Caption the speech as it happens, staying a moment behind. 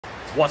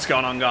What's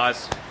going on,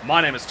 guys?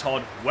 My name is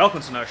Todd.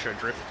 Welcome to No Show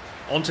Drift.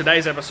 On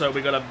today's episode,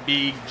 we got a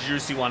big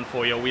juicy one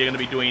for you. We are going to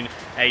be doing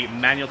a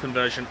manual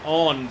conversion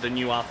on the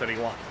new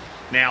R31.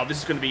 Now, this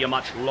is going to be a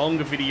much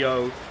longer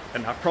video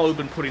than I've probably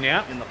been putting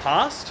out in the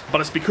past,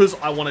 but it's because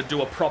I want to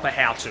do a proper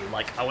how-to.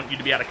 Like, I want you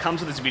to be able to come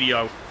to this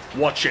video,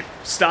 watch it,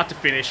 start to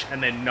finish,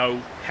 and then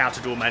know how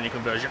to do a manual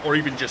conversion, or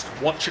even just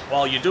watch it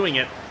while you're doing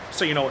it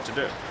so you know what to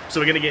do. So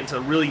we're going to get into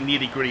the really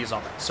nitty-gritties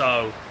of it.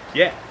 So,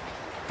 yeah.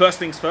 First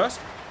things first,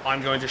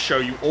 I'm going to show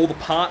you all the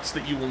parts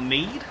that you will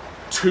need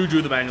to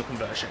do the manual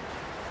conversion.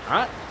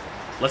 Alright,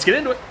 let's get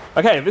into it.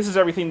 Okay, this is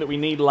everything that we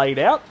need laid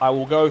out. I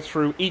will go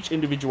through each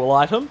individual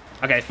item.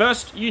 Okay,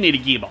 first, you need a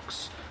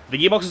gearbox. The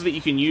gearboxes that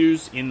you can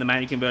use in the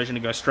manual conversion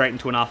to go straight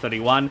into an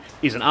R31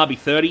 is an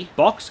RB30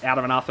 box out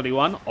of an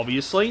R31,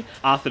 obviously.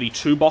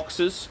 R32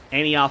 boxes.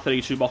 Any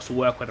R32 box will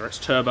work, whether it's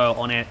turbo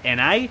on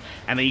NA,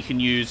 and then you can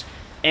use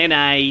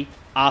NA,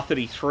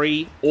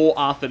 R33, or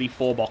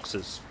R34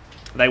 boxes.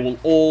 They will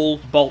all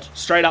bolt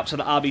straight up to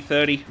the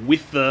RB30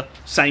 with the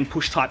same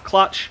push-type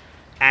clutch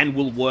and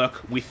will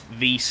work with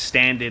the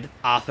standard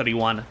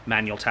R31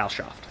 manual tail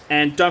shaft.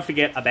 And don't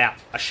forget about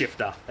a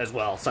shifter as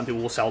well. Some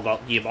people will sell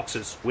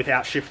gearboxes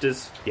without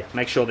shifters. Yeah,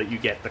 make sure that you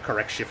get the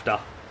correct shifter.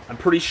 I'm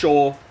pretty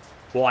sure,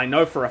 well, I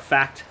know for a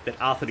fact that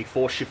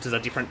R34 shifters are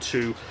different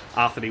to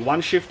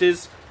R31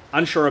 shifters.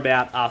 Unsure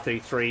about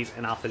R33s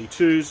and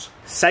R32s.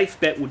 Safe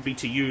bet would be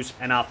to use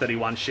an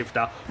R31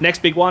 shifter.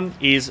 Next big one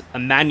is a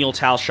manual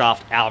tail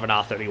shaft out of an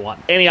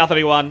R31. Any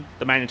R31,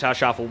 the manual tail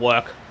shaft will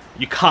work.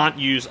 You can't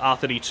use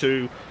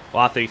R32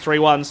 or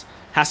R33 ones.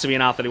 Has to be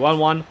an R31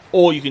 one,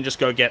 or you can just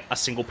go get a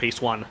single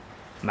piece one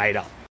made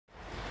up.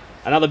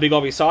 Another big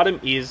obvious item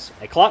is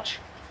a clutch.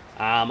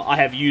 I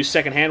have used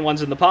second-hand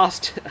ones in the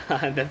past,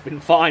 and they've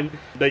been fine.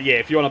 But yeah,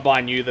 if you want to buy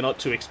new, they're not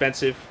too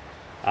expensive.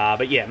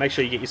 But yeah, make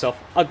sure you get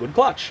yourself a good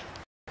clutch.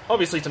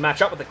 Obviously, to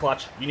match up with the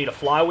clutch, you need a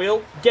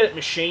flywheel. Get it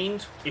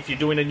machined if you're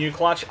doing a new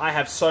clutch. I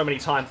have so many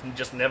times and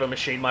just never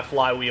machined my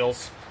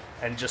flywheels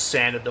and just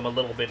sanded them a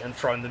little bit and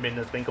thrown them in.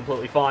 It's been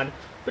completely fine.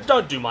 But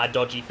don't do my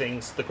dodgy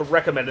things. The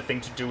recommended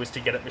thing to do is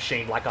to get it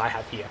machined like I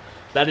have here.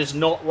 That is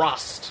not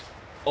rust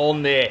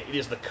on there. It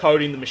is the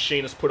coating the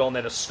machinist put on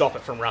there to stop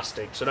it from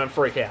rusting. So don't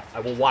freak out.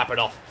 I will wipe it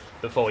off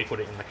before we put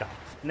it in the car.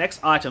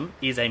 Next item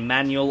is a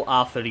manual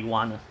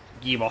R31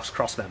 gearbox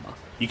crossmember.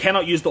 You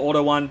cannot use the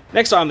auto one.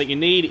 Next item that you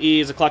need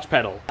is a clutch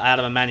pedal out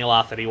of a manual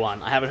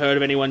R31. I haven't heard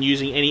of anyone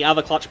using any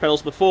other clutch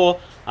pedals before.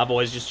 I've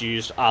always just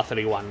used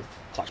R31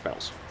 clutch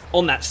pedals.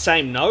 On that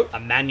same note, a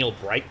manual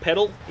brake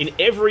pedal. In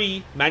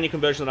every manual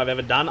conversion that I've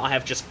ever done, I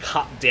have just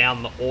cut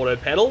down the auto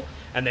pedal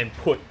and then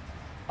put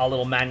a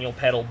little manual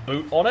pedal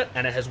boot on it,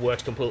 and it has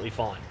worked completely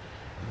fine.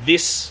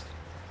 This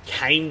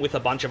came with a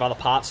bunch of other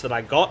parts that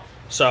I got,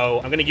 so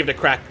I'm going to give it a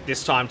crack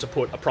this time to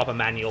put a proper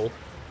manual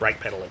brake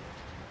pedal in.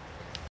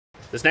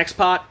 This next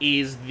part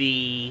is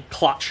the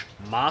clutch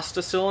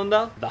master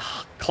cylinder, the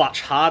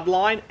clutch hard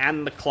line,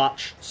 and the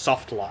clutch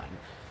soft line.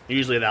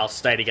 Usually they'll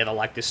stay together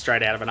like this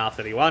straight out of an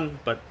R31,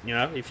 but, you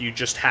know, if you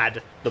just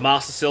had the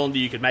master cylinder,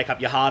 you could make up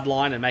your hard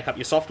line and make up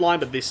your soft line,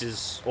 but this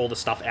is all the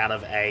stuff out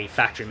of a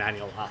factory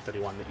manual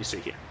R31 that you see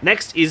here.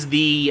 Next is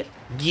the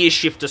gear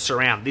shifter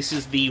surround. This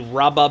is the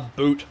rubber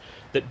boot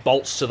that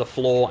bolts to the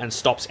floor and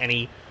stops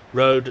any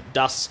road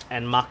dust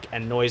and muck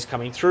and noise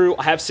coming through.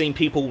 I have seen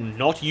people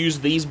not use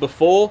these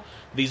before.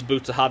 These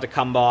boots are hard to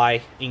come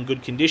by in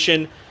good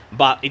condition,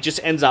 but it just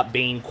ends up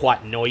being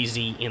quite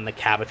noisy in the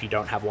cab if you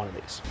don't have one of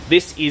these.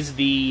 This is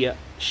the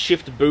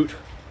shift boot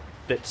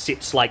that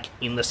sits like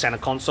in the center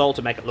console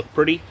to make it look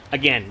pretty.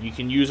 Again, you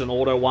can use an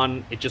auto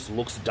one, it just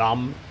looks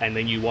dumb, and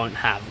then you won't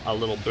have a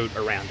little boot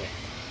around it.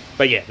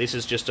 But yeah, this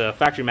is just a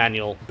factory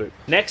manual boot.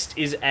 Next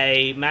is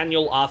a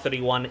manual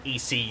R31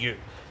 ECU.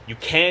 You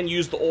can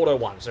use the auto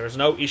ones, there is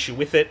no issue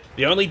with it.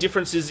 The only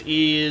difference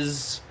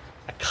is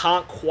I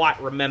can't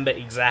quite remember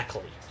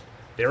exactly.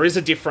 There is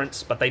a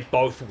difference, but they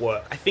both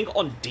work. I think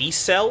on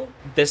D-Cell,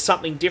 there's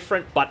something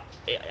different, but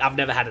I've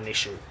never had an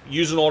issue.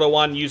 Use an auto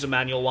one, use a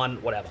manual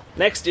one, whatever.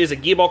 Next is a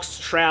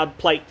gearbox shroud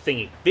plate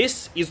thingy.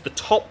 This is the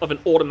top of an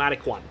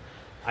automatic one.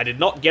 I did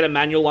not get a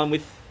manual one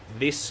with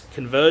this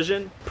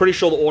conversion. Pretty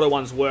sure the auto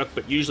ones work,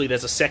 but usually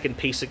there's a second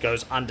piece that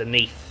goes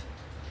underneath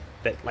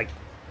that, like,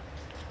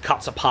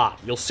 cuts apart.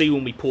 You'll see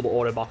when we pull the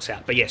auto box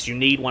out. But yes, you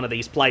need one of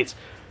these plates.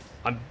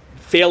 I'm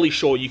fairly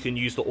sure you can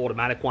use the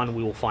automatic one.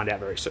 We will find out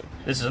very soon.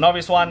 This is an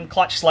obvious one,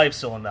 clutch slave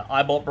cylinder.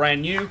 I bought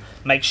brand new.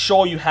 Make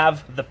sure you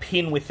have the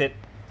pin with it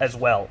as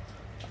well.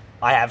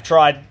 I have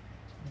tried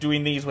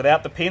doing these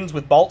without the pins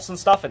with bolts and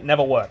stuff. It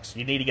never works.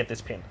 You need to get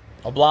this pin.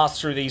 I'll blast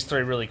through these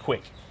three really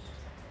quick.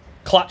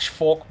 Clutch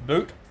fork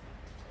boot.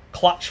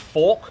 Clutch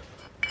fork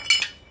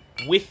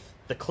with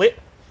the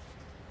clip.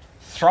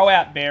 Throw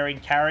out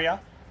bearing carrier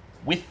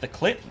with the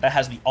clip that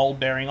has the old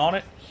bearing on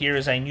it. Here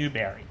is a new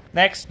bearing.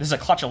 Next, this is a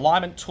clutch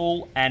alignment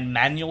tool and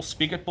manual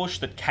spigot bush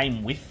that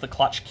came with the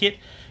clutch kit.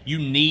 You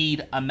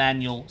need a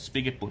manual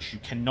spigot bush. You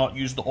cannot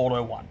use the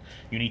auto one.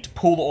 You need to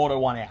pull the auto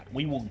one out.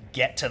 We will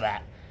get to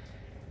that.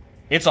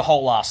 It's a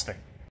whole ass thing.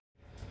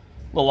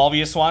 Little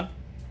obvious one,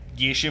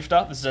 gear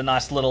shifter. This is a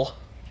nice little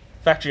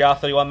factory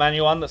R31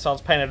 manual one that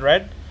sounds painted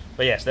red.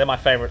 But yes, they're my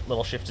favourite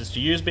little shifters to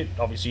use, but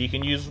obviously you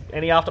can use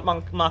any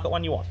aftermarket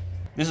one you want.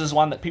 This is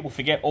one that people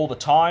forget all the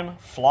time,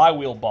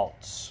 flywheel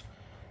bolts.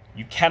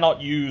 You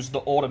cannot use the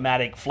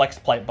automatic flex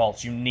plate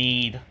bolts. You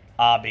need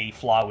RB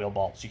flywheel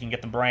bolts. You can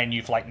get them brand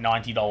new for like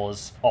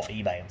 $90 off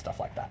eBay and stuff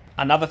like that.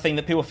 Another thing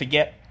that people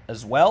forget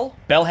as well,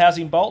 bell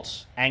housing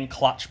bolts and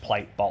clutch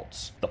plate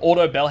bolts. The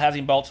auto bell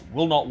housing bolts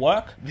will not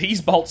work.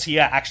 These bolts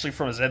here are actually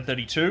from a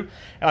Z32,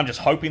 and I'm just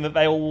hoping that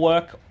they will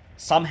work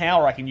somehow,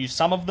 or I can use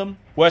some of them.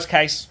 Worst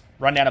case,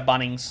 run down to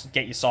Bunnings,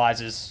 get your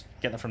sizes,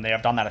 get them from there.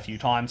 I've done that a few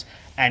times.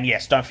 And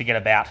yes, don't forget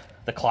about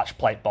the clutch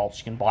plate bolts.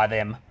 You can buy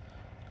them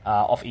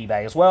off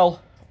eBay as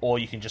well, or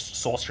you can just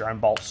source your own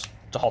bolts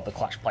to hold the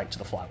clutch plate to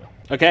the flywheel.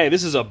 Okay,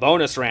 this is a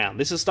bonus round.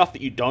 This is stuff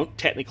that you don't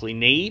technically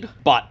need,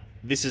 but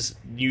this is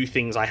new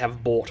things I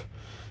have bought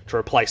to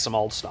replace some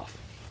old stuff.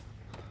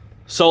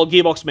 Solid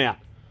gearbox mount.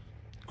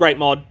 Great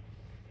mod.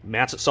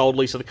 Mounts it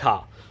solidly to the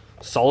car.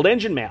 Solid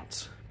engine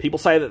mounts. People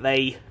say that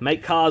they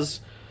make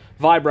cars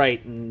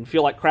vibrate and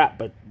feel like crap,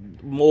 but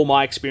all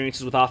my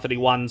experiences with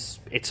R31s,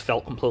 it's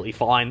felt completely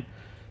fine.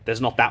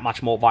 There's not that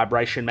much more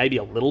vibration, maybe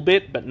a little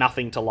bit, but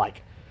nothing to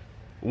like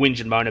whinge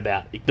and moan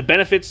about. The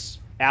benefits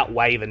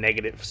outweigh the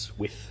negatives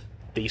with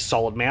these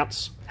solid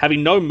mounts.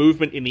 Having no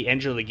movement in the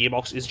engine of the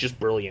gearbox is just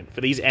brilliant.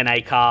 For these NA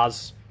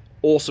cars,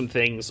 awesome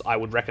things. I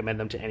would recommend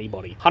them to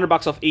anybody.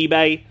 $100 off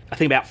eBay, I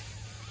think about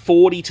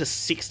 $40 to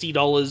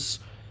 $60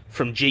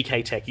 from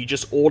GK Tech. You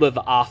just order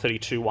the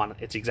R32 one.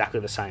 It's exactly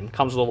the same.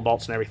 Comes with all the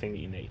bolts and everything that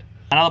you need.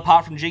 Another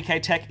part from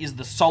GK Tech is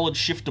the solid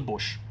shifter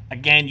bush.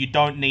 Again, you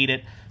don't need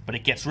it, but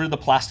it gets rid of the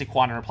plastic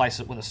one and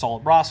replaces it with a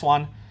solid brass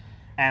one.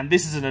 And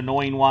this is an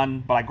annoying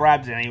one, but I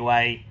grabbed it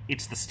anyway.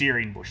 It's the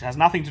steering bush. It has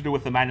nothing to do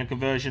with the manual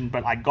conversion,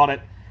 but I got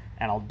it,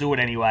 and I'll do it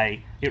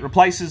anyway. It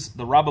replaces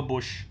the rubber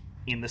bush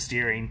in the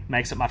steering,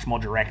 makes it much more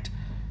direct.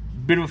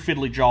 Bit of a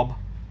fiddly job.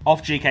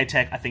 Off GK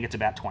Tech, I think it's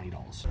about $20.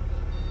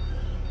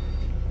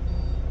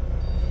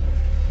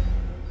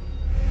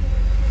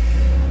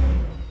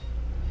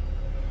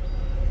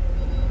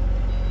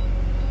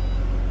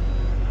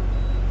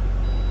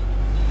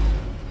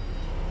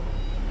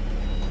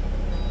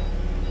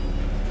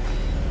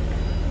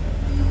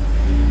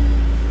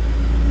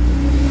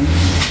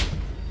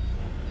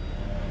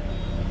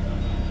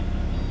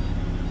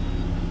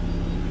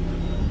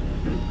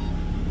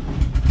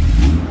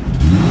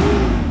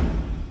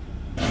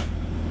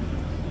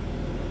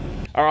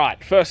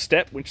 Alright, first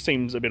step, which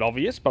seems a bit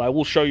obvious, but I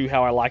will show you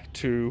how I like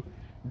to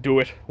do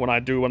it when I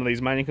do one of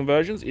these manual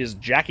conversions, is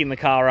jacking the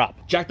car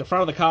up. Jack the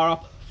front of the car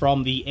up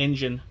from the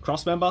engine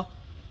crossmember.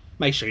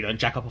 Make sure you don't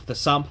jack up off the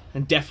sump,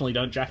 and definitely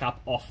don't jack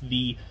up off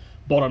the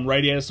bottom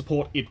radiator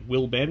support. It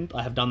will bend.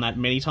 I have done that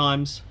many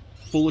times,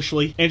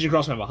 foolishly. Engine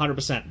crossmember,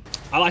 100%.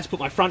 I like to put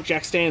my front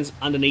jack stands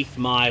underneath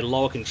my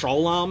lower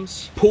control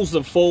arms, pulls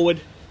them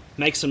forward,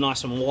 makes them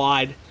nice and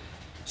wide,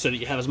 so that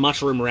you have as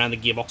much room around the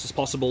gearbox as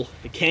possible.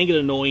 It can get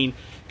annoying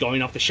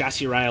going off the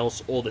chassis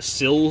rails or the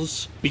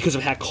sills because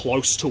of how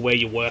close to where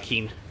you're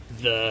working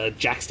the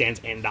jack stands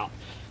end up.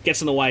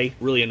 Gets in the way,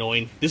 really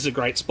annoying. This is a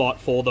great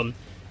spot for them.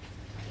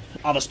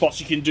 Other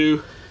spots you can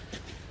do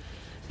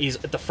is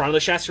at the front of the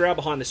chassis rail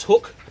behind this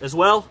hook as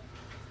well.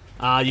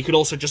 You could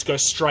also just go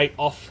straight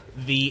off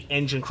the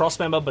engine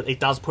crossmember, but it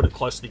does put it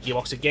close to the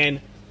gearbox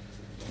again.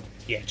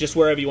 Yeah, just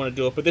wherever you want to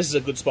do it, but this is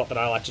a good spot that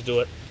I like to do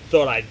it.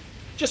 Thought I'd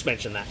just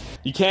mention that.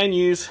 You can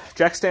use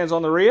jack stands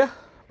on the rear,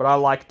 but I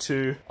like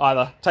to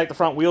either take the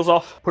front wheels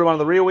off, put them on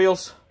the rear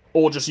wheels,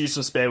 or just use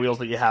some spare wheels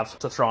that you have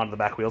to throw onto the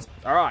back wheels.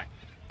 Alright,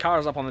 car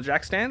is up on the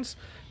jack stands.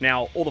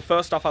 Now, all the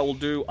first stuff I will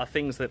do are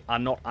things that are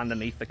not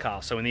underneath the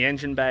car, so in the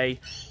engine bay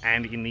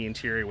and in the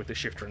interior with the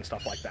shifter and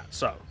stuff like that.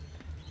 So,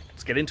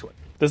 let's get into it.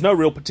 There's no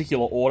real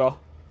particular order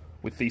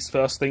with these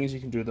first things. You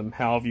can do them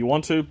however you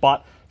want to,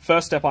 but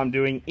first step I'm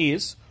doing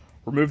is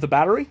remove the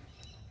battery.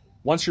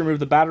 Once you remove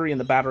the battery and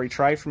the battery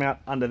tray from out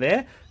under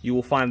there, you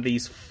will find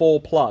these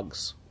 4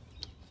 plugs.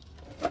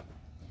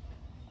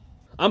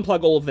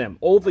 Unplug all of them.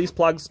 All of these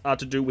plugs are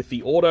to do with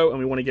the auto, and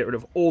we want to get rid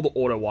of all the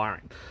auto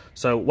wiring.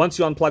 So once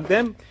you unplug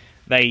them,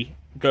 they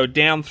go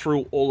down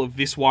through all of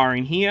this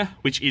wiring here,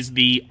 which is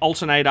the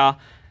alternator,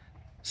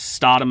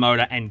 starter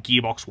motor, and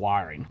gearbox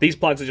wiring. These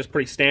plugs are just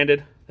pretty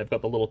standard. They've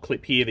got the little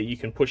clip here that you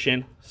can push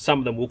in. Some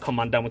of them will come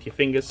undone with your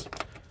fingers.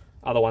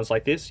 Other ones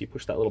like this, you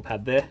push that little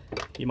pad there.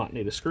 You might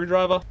need a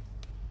screwdriver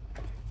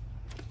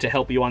to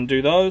help you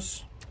undo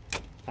those,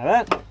 like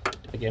that.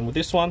 Again with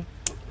this one.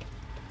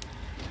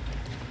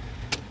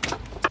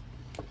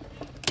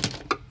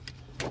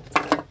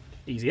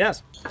 Easy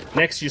as.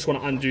 Next, you just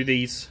want to undo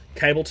these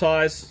cable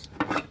ties.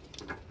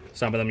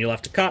 Some of them you'll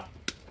have to cut,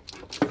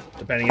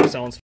 depending if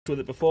someone's f***ed with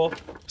it before.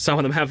 Some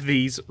of them have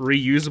these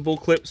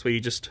reusable clips where you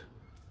just,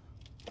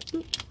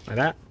 like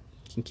that,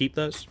 you can keep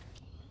those.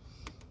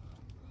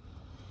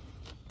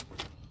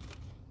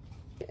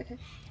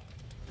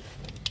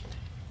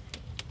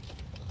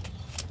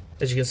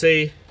 As you can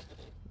see,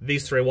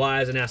 these 3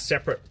 wires are now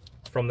separate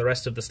from the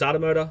rest of the starter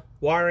motor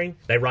wiring.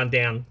 They run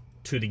down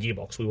to the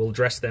gearbox. We will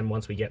address them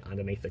once we get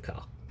underneath the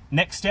car.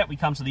 Next step, we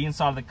come to the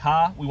inside of the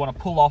car. We want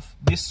to pull off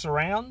this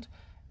surround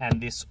and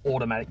this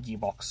automatic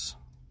gearbox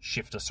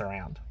shifter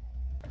surround.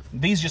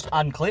 These just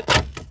unclip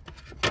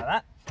like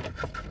that.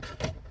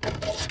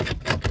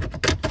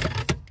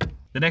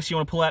 The next thing you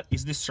want to pull out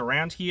is this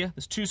surround here.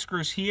 There's 2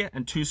 screws here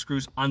and 2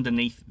 screws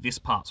underneath this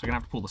part. So we're gonna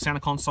have to pull the center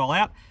console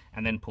out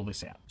and then pull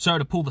this out. So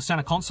to pull the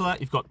center console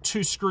out, you've got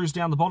 2 screws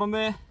down the bottom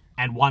there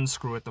and 1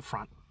 screw at the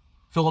front.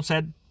 Phillips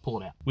head, pull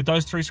it out. With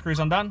those 3 screws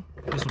undone,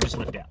 this will just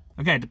lift out.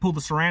 Okay, to pull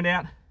the surround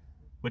out,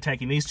 we're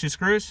taking these 2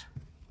 screws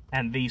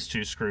and these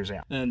 2 screws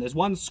out. And there's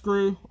 1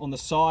 screw on the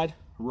side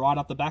right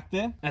up the back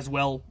there, as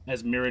well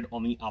as mirrored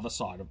on the other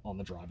side, on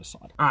the driver's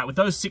side. All right, with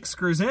those 6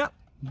 screws out,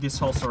 this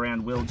whole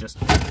surround will just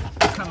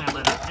come out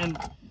like that, and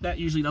that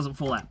usually doesn't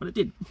fall out, but it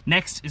did.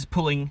 Next is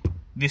pulling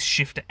this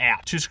shifter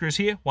out. 2 screws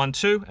here, 1,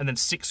 2, and then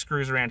 6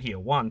 screws around here.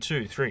 1,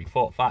 2, 3,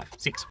 4, 5,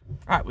 6.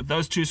 All right, with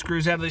those 2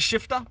 screws out of the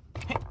shifter,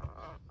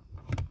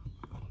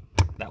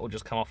 that will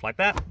just come off like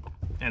that.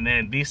 And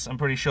then this, I'm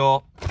pretty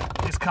sure,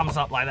 this comes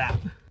up like that.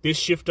 This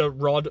shifter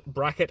rod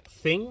bracket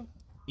thing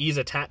is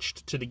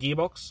attached to the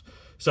gearbox,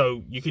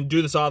 so you can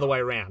do this either way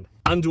around.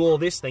 Undo all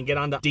this, then get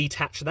under,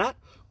 detach that,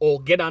 or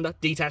get under,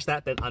 detach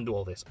that, then undo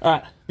all this. All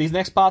right, these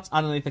next parts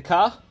underneath the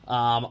car,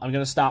 I'm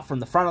gonna start from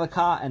the front of the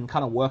car and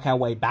kind of work our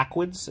way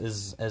backwards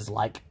as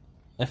like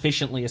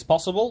efficiently as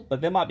possible,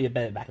 but there might be a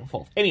bit of back and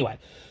forth. Anyway,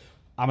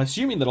 I'm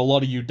assuming that a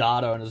lot of you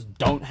dart owners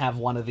don't have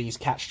one of these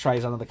catch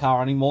trays under the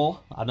car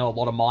anymore. I know a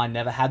lot of mine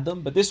never had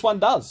them, but this one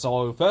does.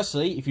 So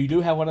firstly, if you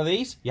do have one of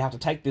these, you have to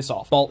take this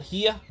off. Bolt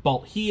here,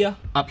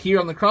 up here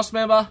on the cross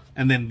member,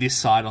 and then this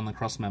side on the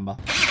cross member.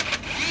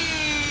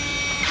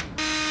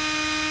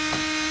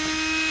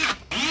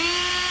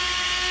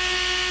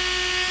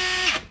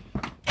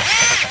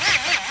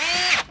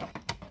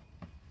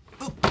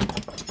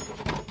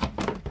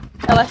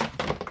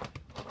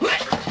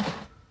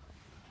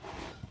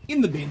 In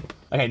the bin.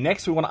 Okay,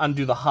 next we want to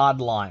undo the hard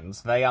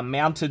lines. They are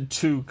mounted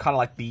to kind of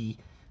like the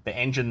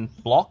engine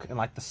block and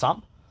like the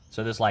sump.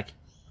 So there's like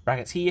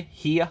brackets here,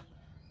 here,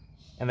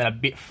 and then a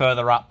bit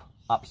further up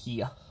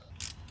here.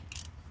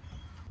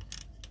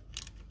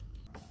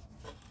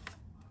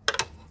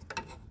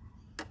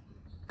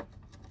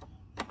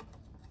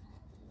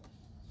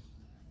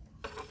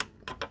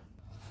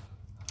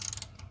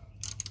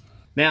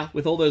 Now,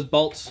 with all those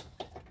bolts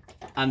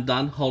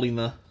undone, holding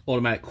the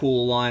automatic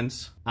cooler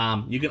lines,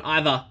 you can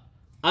either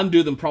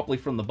undo them properly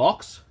from the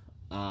box,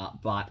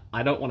 but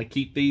I don't want to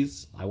keep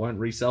these. I won't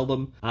resell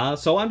them.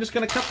 So I'm just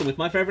going to cut them with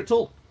my favorite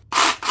tool.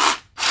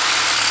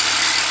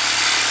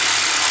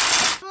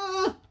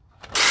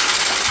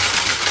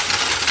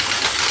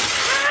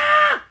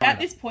 At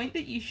this point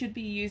that you should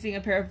be using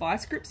a pair of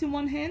vice grips in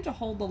one hand to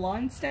hold the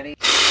line steady.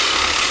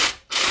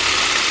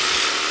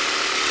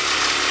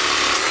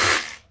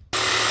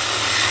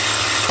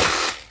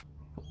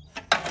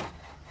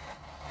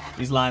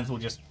 These lines will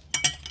just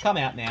come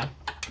out now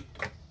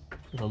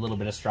with a little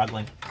bit of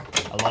struggling.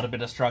 A lot of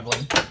bit of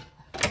struggling.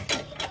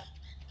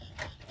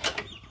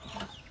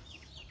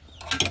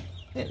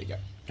 There we go.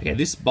 Okay,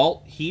 this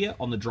bolt here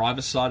on the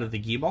driver's side of the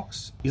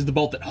gearbox is the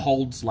bolt that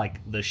holds like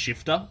the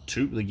shifter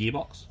to the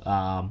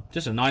gearbox.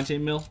 Just a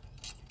 19mm.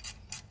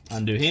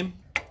 Undo him.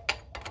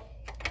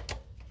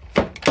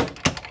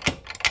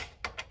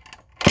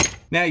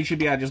 Now you should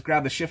be able to just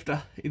grab the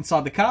shifter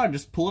inside the car and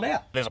just pull it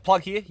out. There's a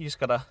plug here. You just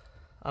gotta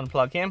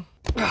unplug him.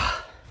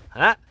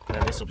 That,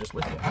 and this will just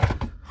lift it.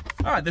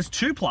 All right, there's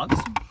 2 plugs.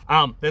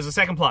 There's a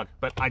second plug,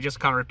 but I just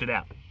kind of ripped it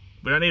out.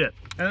 We don't need it,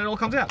 and it all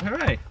comes out.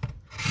 Hooray!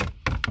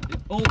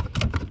 Oh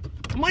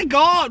my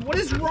God! What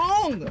is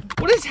wrong?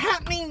 What is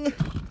happening?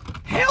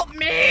 Help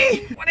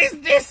me! What is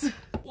this?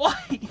 Why?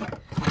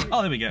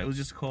 Oh, there we go. It was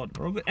just a cord.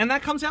 We're all good. And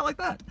that comes out like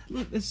that.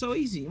 Look, it's so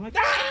easy. I'm like,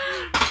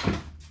 ah!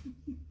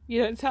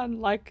 You don't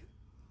sound like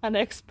an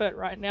expert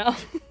right now.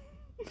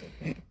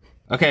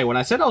 Okay, when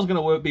I said I was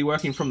going to be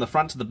working from the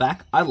front to the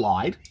back, I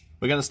lied.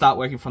 We're going to start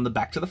working from the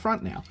back to the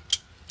front now.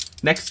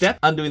 Next step,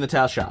 undoing the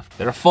tail shaft.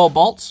 There are 4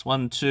 bolts,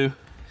 1, 2,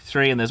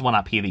 3, and there's one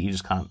up here that you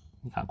just can't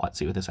quite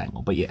see with this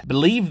angle. But yeah, I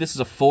believe this is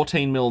a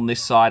 14mm on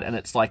this side, and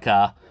it's like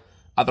either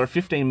a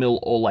 15mm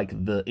or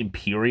like the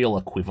Imperial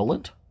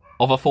equivalent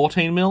of a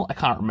 14mm. I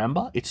can't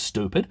remember. It's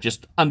stupid.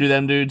 Just undo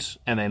them dudes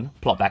and then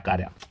plop that guy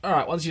down. All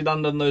right, once you've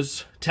undone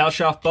those tail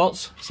shaft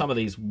bolts, some of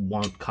these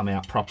won't come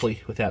out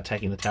properly without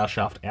taking the tail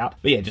shaft out.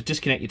 But yeah, just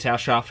disconnect your tail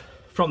shaft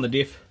from the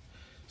diff.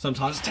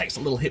 Sometimes it takes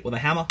a little hit with a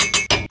hammer.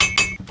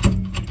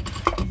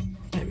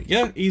 There we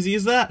go, easy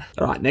as that.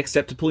 All right, next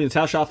step to pulling the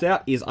tail shaft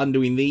out is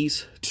undoing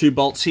these 2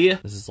 bolts here.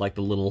 This is like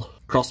the little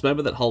cross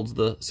member that holds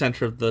the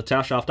center of the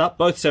tail shaft up.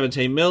 Both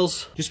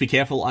 17mm. Just be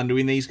careful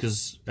undoing these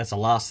because that's the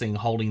last thing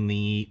holding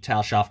the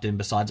tail shaft in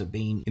besides it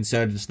being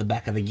inserted into the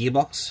back of the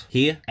gearbox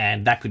here.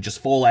 And that could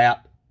just fall out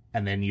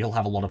and then you'll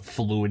have a lot of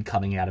fluid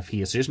coming out of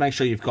here. So just make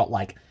sure you've got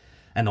like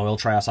an oil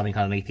tray or something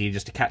underneath here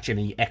just to catch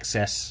any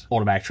excess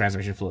automatic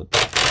transmission fluid.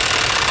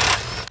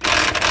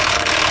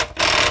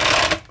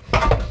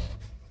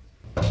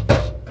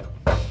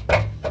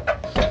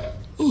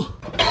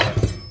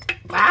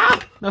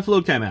 No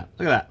fluid came out.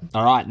 Look at that.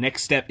 All right,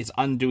 next step is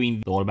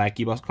undoing the automatic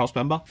gearbox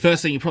crossmember.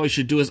 First thing you probably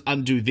should do is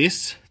undo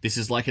this. This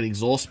is like an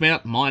exhaust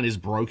mount. Mine is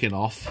broken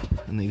off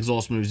and the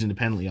exhaust moves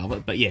independently of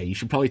it. But yeah, you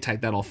should probably take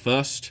that off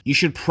first. You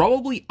should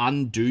probably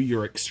undo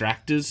your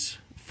extractors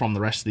from the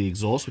rest of the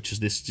exhaust, which is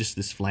just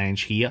this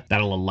flange here.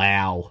 That'll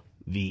allow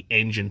the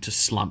engine to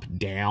slump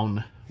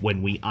down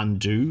when we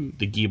undo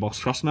the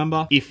gearbox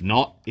crossmember. If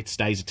not, it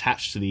stays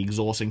attached to the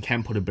exhaust and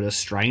can put a bit of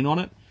strain on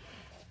it.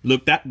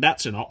 Look,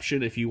 that's an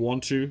option if you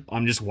want to.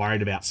 I'm just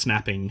worried about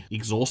snapping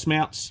exhaust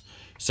mounts.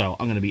 So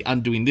I'm going to be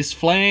undoing this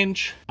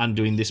flange,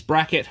 undoing this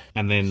bracket,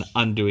 and then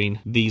undoing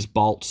these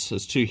bolts.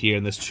 There's 2 here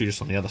and there's 2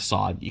 just on the other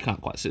side. You can't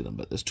quite see them,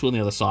 but there's 2 on the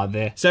other side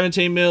there.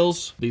 17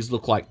 mils. These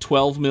look like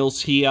 12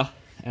 mils here.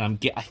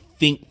 And I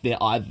think there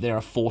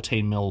are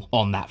 14 mil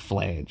on that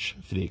flange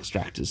for the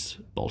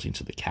extractors bolting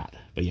to the cat.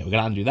 But yeah, we're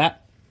going to undo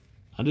that,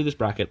 undo this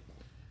bracket,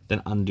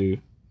 then undo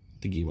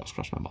the gearbox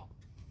crossmember.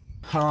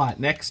 All right,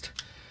 next.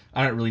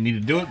 I don't really need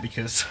to do it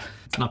because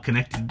it's not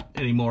connected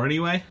anymore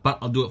anyway, but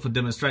I'll do it for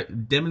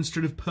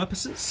demonstrative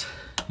purposes.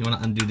 You want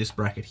to undo this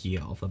bracket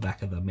here off the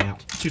back of the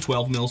mount. 2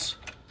 12 mils.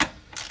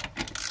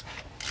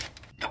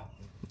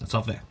 That's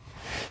off there.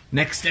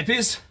 Next step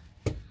is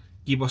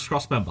gearbox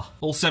crossmember.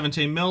 All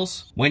 17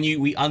 mils. When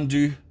we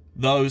undo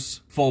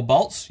those 4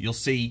 bolts, you'll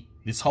see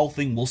this whole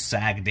thing will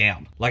sag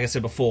down. Like I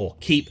said before,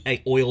 keep an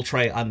oil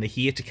tray under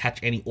here to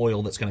catch any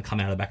oil that's going to come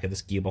out of the back of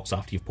this gearbox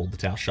after you've pulled the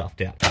tail shaft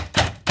out.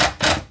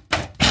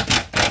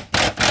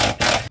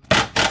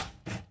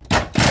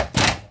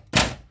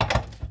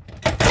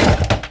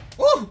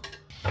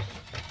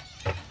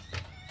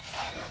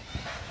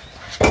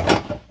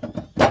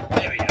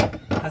 There we go.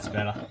 That's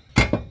better.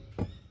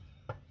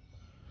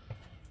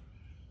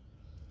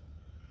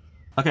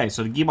 Okay,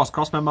 so the gearbox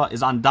crossmember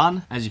is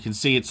undone. As you can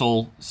see, it's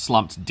all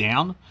slumped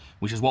down,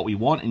 which is what we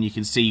want, and you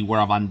can see where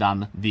I've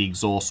undone the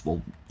exhaust.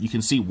 Well, you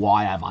can see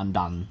why I've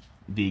undone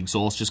the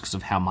exhaust, just because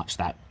of how much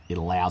that it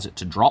allows it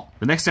to drop.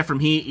 The next step from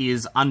here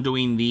is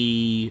undoing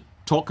the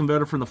torque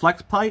converter from the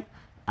flex plate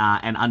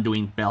and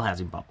undoing bell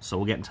housing bolt. So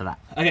we'll get into that.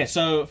 Okay,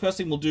 so first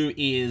thing we'll do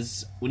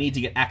is we need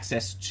to get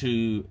access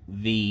to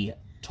the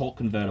torque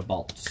converter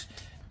bolts.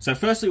 So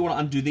firstly, we want to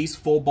undo these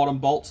 4 bottom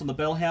bolts on the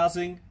bell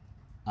housing.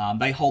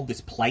 They hold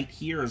this plate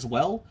here as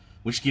well,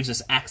 which gives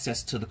us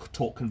access to the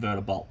torque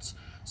converter bolts.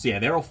 So yeah,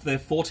 they're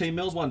 14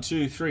 mils, 1,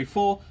 2, 3,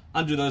 4.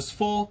 Undo those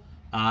 4,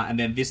 and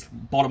then this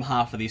bottom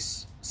half of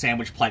this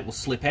sandwich plate will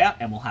slip out,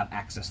 and we'll have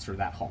access through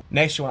that hole.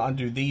 Next, you want to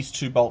undo these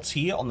 2 bolts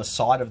here on the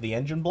side of the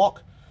engine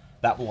block.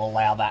 That will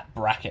allow that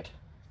bracket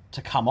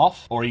to come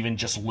off, or even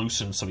just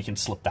loosen so we can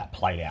slip that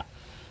plate out.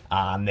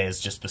 There's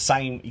just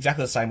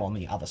exactly the same on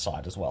the other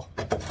side as well.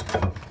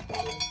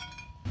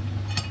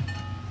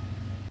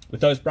 With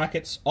those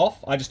brackets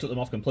off, I just took them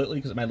off completely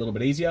because it made it a little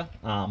bit easier.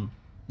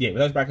 Yeah, with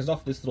those brackets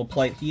off, this little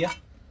plate here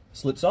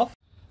slips off.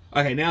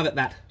 Okay, now that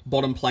that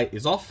bottom plate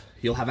is off,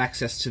 you'll have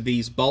access to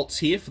these bolts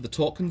here for the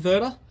torque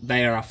converter.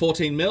 They are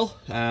 14 mil.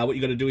 What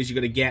you got to do is you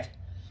got to get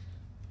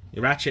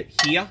your ratchet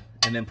here,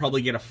 and then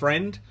probably get a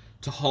friend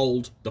to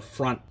hold the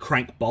front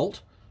crank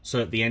bolt so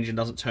that the engine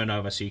doesn't turn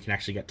over, so you can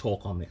actually get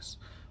torque on this.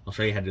 I'll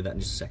show you how to do that in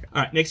just a second.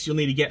 All right, next you'll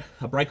need to get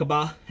a breaker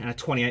bar and a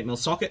 28 mil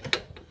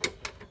socket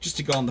just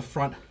to go on the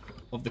front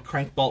of the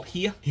crank bolt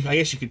here. I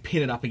guess you could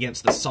pin it up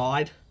against the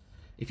side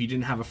if you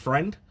didn't have a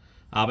friend.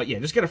 But yeah,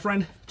 just get a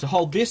friend to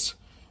hold this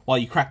while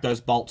you crack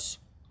those bolts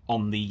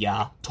on the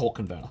torque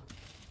converter.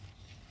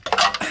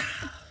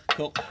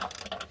 Cool.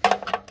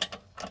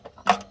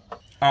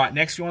 Alright,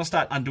 next you want to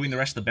start undoing the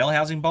rest of the bell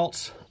housing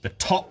bolts. The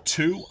top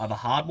 2 are the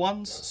hard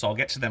ones, so I'll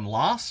get to them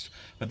last.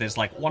 But there's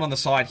like one on the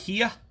side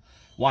here,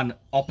 one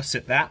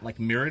opposite that, like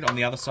mirrored on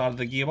the other side of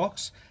the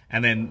gearbox,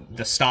 and then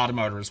the starter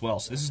motor as well.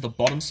 So this is the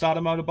bottom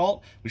starter motor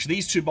bolt, which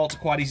these 2 bolts are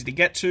quite easy to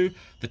get to.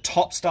 The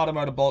top starter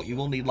motor bolt, you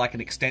will need like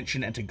an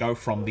extension and to go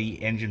from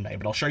the engine bay,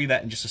 but I'll show you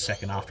that in just a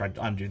second after I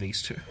undo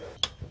these 2.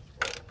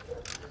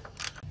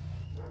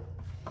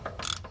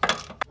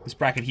 This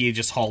bracket here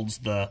just holds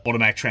the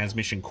automatic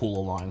transmission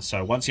cooler line,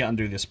 so once you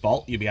undo this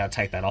bolt, you'll be able to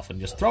take that off and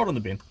just throw it in the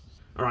bin.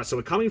 Alright, so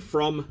we're coming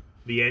from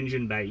the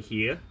engine bay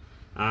here.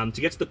 To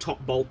get to the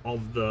top bolt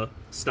of the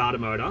starter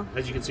motor,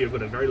 as you can see, I've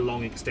got a very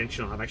long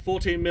extension on it.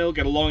 14 mil,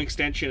 get a long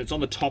extension, it's on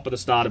the top of the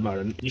starter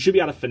motor. And you should be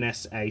able to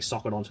finesse a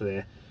socket onto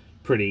there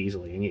pretty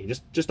easily. And yeah,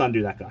 just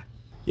undo that guy.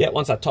 Yeah,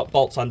 once that top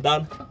bolt's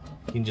undone,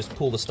 you can just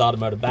pull the starter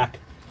motor back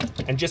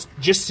and just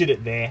sit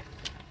it there.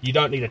 You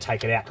don't need to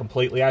take it out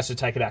completely. I used to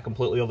take it out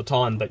completely all the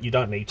time, but you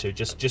don't need to.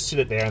 Just sit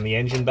it there in the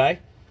engine bay,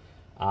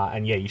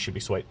 and yeah, you should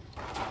be sweet.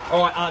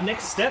 Alright,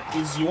 next step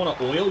is you want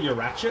to oil your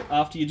ratchet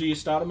after you do your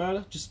starter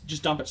motor.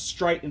 Just dump it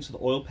straight into the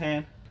oil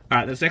pan.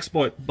 Alright, this next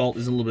bolt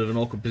is in a little bit of an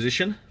awkward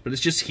position, but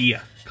it's just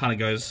here. Kind of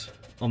goes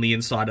on the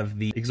inside of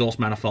the exhaust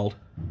manifold,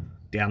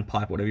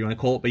 downpipe, whatever you want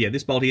to call it. But yeah,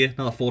 this bolt here,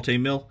 another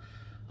 14 mil.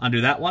 Undo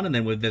that one, and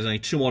then there's only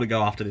 2 more to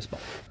go after this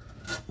bolt.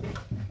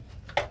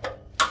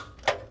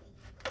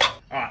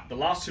 Alright, the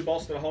last 2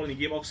 bolts that are holding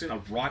the gearbox in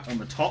are right on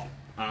the top.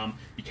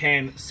 You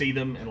can see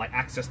them and like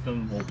access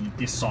them, or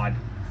this side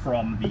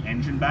from the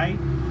engine bay.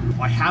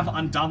 I have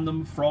undone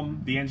them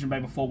from the engine bay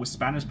before with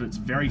spanners, but it's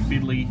very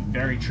fiddly,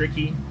 very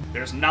tricky.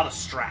 There's another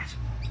strat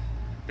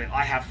that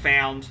I have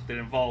found that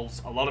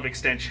involves a lot of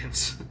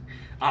extensions.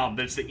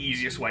 That's the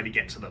easiest way to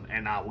get to them,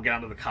 and we'll get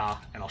under the car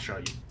and I'll show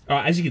you.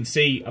 Alright, as you can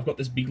see, I've got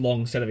this big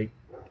long set of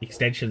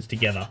extensions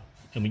together,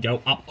 and we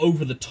go up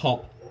over the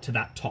top to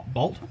that top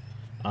bolt.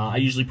 I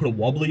usually put a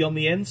wobbly on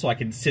the end so I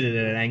can sit it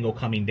at an angle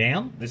coming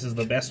down. This is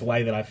the best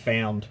way that I've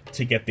found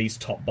to get these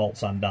top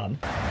bolts undone.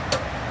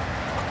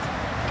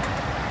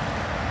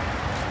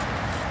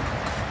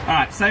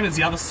 Alright, same as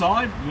the other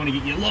side. You want to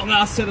get your long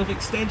ass set of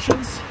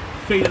extensions,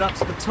 feed it up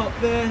to the top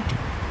there,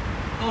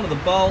 onto the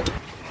bolt.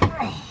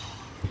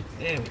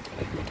 There we go.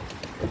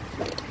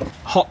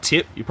 Hot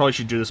tip, you probably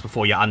should do this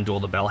before you undo all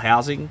the bell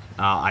housing.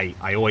 I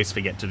always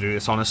forget to do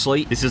this,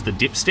 honestly. This is the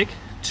dipstick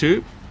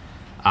tube.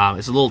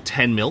 It's a little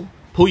 10mm.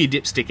 Pull your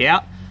dipstick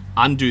out,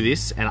 undo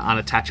this, and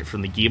unattach it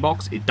from the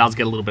gearbox. It does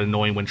get a little bit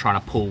annoying when trying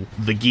to pull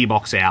the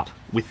gearbox out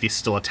with this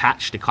still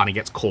attached. It kind of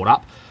gets caught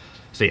up.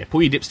 So yeah,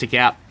 pull your dipstick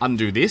out,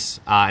 undo this,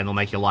 and it'll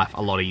make your life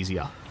a lot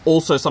easier.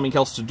 Also, something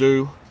else to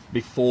do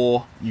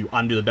before you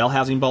undo the bell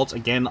housing bolts,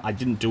 again, I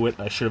didn't do it,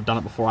 I should have done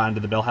it before I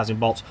undid the bell housing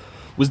bolts,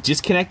 was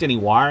disconnect any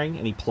wiring,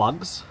 any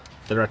plugs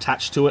that are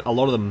attached to it. A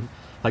lot of them,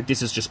 like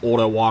this is just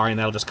auto wiring,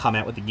 that'll just come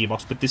out with the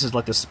gearbox, but this is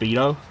like the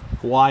speedo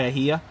wire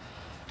here.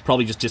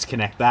 Probably just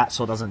disconnect that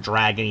so it doesn't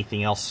drag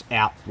anything else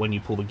out when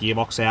you pull the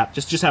gearbox out.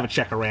 Just have a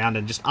check around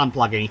and just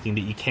unplug anything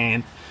that you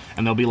can,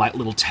 and there'll be like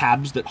little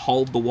tabs that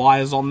hold the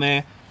wires on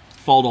there.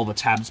 Fold all the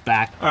tabs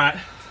back. Alright,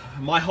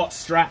 my hot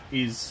strat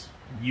is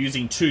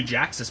using 2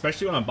 jacks,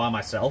 especially when I'm by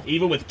myself.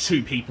 Even with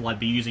 2 people, I'd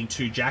be using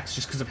 2 jacks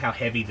just because of how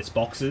heavy this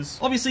box is.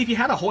 Obviously, if you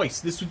had a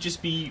hoist, this would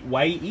just be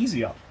way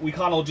easier. We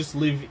can't all just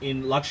live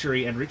in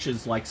luxury and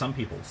riches like some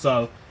people.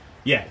 So,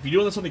 yeah, if you're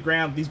doing this on the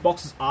ground, these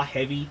boxes are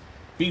heavy.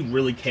 Be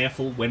really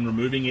careful when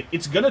removing it.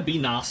 It's gonna be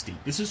nasty.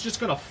 This is just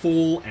gonna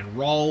fall and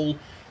roll,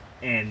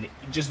 and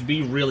just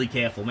be really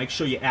careful. Make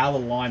sure you're out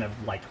of the line of,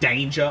 like,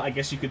 danger, I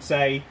guess you could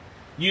say.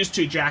 Use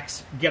 2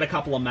 jacks, get a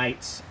couple of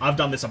mates. I've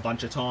done this a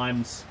bunch of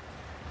times.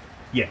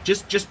 Yeah,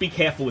 just be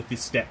careful with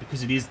this step,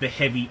 because it is the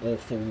heavy,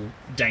 awful,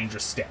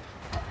 dangerous step.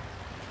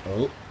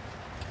 Oh,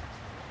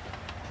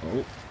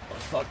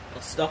 fuck, I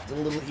stuffed a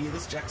little here.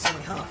 This jack's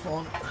only half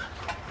on.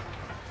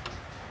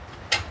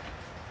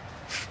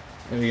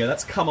 There we go,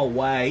 that's come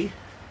away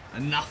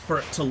enough for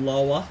it to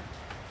lower.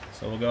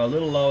 So we'll go a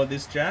little lower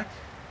this jack.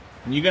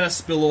 And you're going to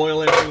spill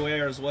oil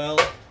everywhere as well.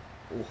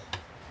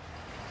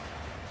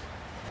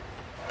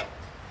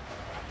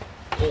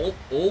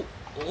 Oh.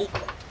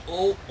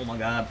 Oh my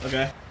god,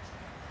 okay.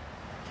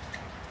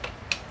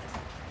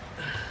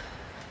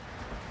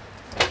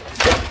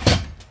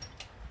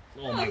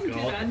 Oh my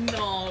god.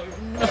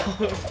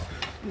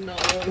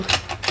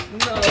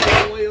 No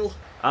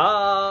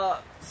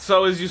oil.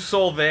 So as you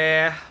saw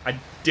there, I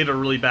did a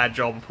really bad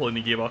job of pulling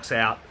the gearbox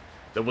out.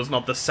 That was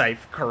not the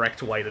safe,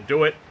 correct way to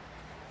do it.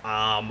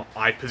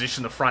 I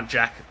positioned the front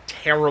jack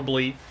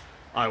terribly.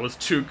 I was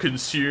too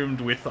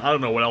consumed with, I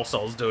don't know what else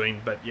I was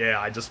doing, but yeah,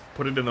 I just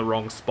put it in the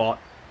wrong spot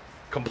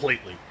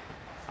completely.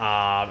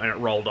 And it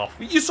rolled off.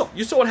 You saw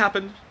what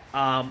happened.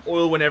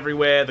 Oil went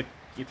everywhere,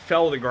 it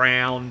fell to the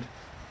ground.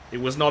 It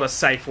was not a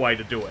safe way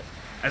to do it.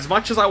 As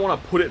much as I want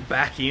to put it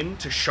back in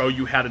to show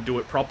you how to do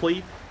it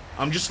properly,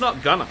 I'm just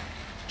not gonna.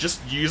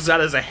 Just use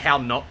that as a how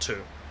not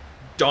to.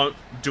 Don't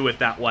do it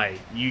that way.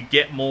 You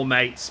get more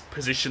mates,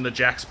 position the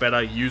jacks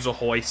better, use a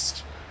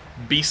hoist,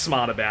 be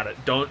smart about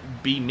it.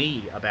 Don't be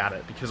me about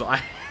it, because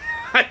I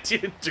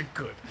didn't do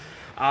good.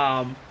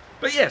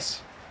 But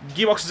yes,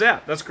 gearbox is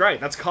out. That's great.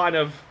 That's kind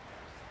of,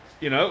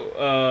 you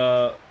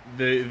know,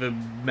 the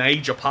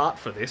major part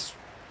for this,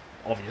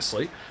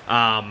 obviously.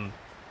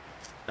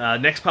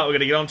 Next part we're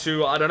going to get on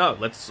to, I don't know,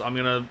 I'm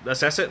going to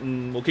assess it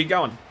and we'll keep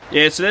going.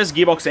 Yeah, so there's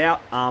gearbox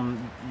out. You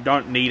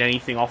don't need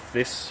anything off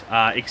this,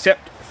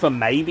 except for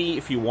maybe,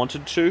 if you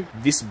wanted to,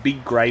 this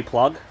big grey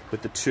plug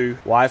with the 2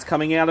 wires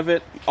coming out of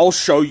it. I'll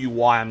show you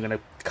why I'm going to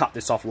cut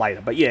this off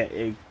later. But yeah,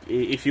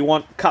 if you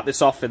want, cut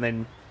this off and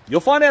then you'll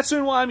find out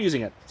soon why I'm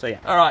using it. So yeah.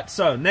 Alright,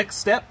 so next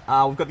step,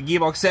 we've got the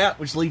gearbox out,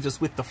 which leaves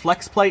us with the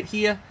flex plate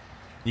here.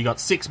 You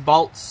got 6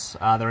 bolts,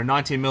 they're a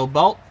 19mm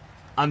bolt.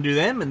 Undo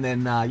them, and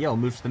then, yeah, we'll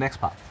move to the next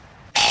part.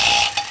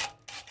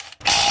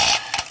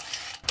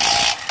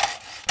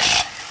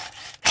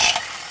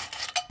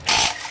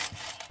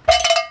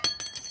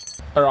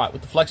 Alright,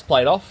 with the flex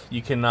plate off,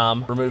 you can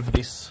remove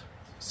this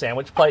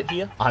sandwich plate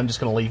here. I'm just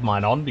going to leave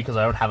mine on because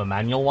I don't have a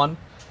manual one.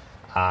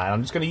 And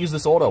I'm just going to use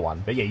this auto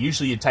one. But yeah,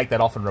 usually you take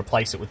that off and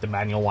replace it with the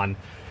manual one,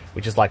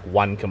 which is like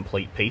one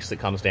complete piece that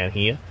comes down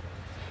here.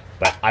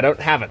 But I don't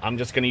have it. I'm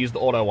just going to use the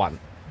auto one.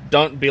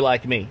 Don't be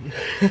like me.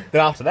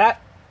 Then after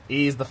that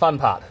is the fun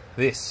part.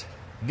 This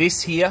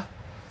here,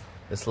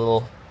 this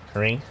little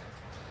ring,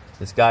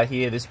 this guy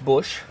here, this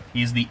bush,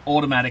 is the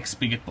automatic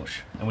spigot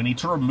bush. And we need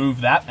to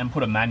remove that and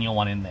put a manual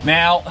one in there.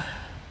 Now,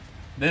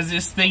 there's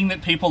this thing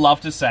that people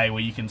love to say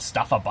where you can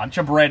stuff a bunch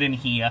of bread in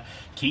here,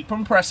 keep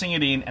compressing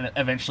it in, and it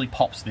eventually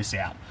pops this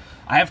out.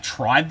 I have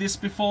tried this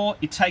before.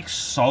 It takes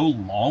so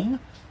long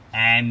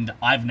and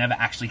I've never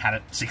actually had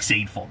it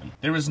succeed for me.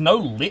 There is no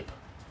lip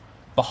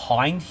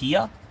behind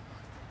here.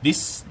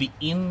 The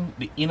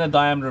inner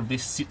diameter of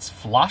this sits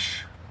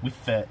flush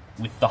with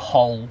the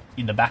hole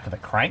in the back of the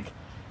crank.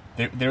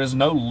 There is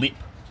no lip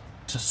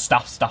to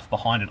stuff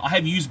behind it. I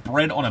have used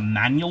bread on a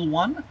manual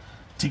one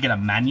to get a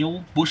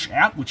manual bush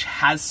out, which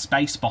has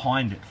space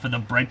behind it for the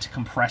bread to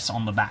compress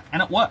on the back,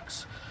 and it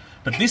works.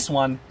 But this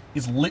one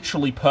is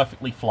literally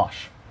perfectly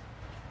flush.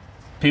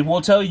 People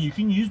will tell you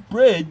can use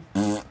bread.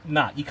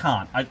 Nah, you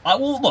can't.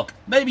 Well, look,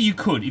 maybe you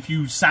could if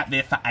you sat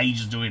there for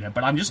ages doing it,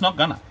 but I'm just not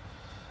gonna.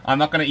 I'm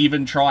not gonna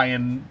even try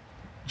and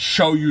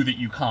show you that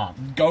you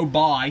can't. Go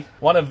buy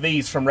one of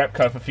these from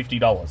Repco for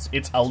 $50.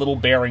 It's a little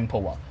bearing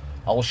puller.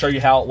 I will show you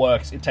how it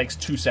works. It takes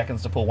 2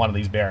 seconds to pull one of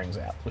these bearings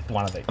out with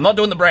one of these. I'm not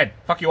doing the bread.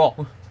 Fuck you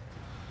all.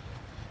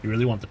 You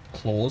really want the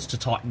claws to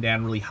tighten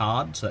down really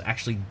hard so it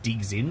actually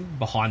digs in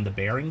behind the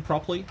bearing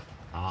properly.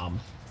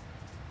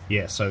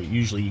 Yeah, so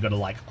usually you got to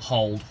like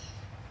hold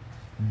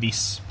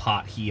this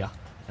part here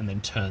and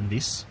then turn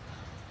this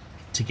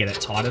to get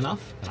it tight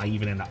enough. And I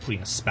even end up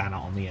putting a spanner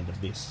on the end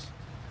of this.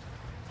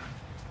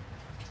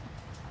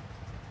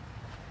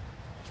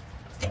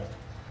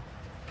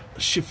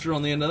 Shifter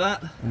on the end of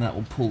that, and that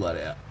will pull that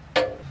out.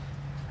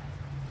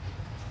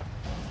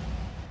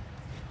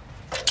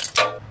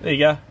 There you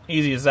go,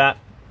 easy as that.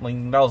 I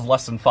mean, that was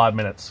less than 5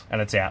 minutes,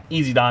 and it's out.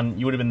 Easy done.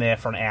 You would have been there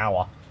for an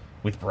hour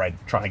with bread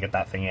trying to get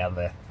that thing out of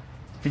there.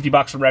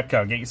 $50 from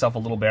Repco. Get yourself a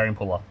little bearing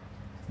puller.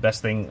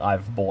 Best thing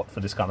I've bought for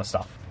this kind of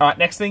stuff. All right,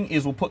 next thing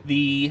is we'll put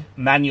the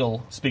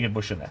manual spigot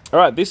bush in there. All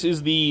right, this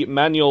is the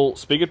manual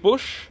spigot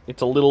bush.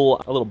 It's a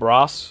little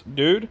brass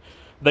dude.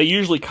 They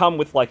usually come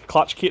with like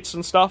clutch kits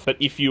and stuff, but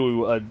if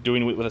you are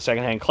doing it with a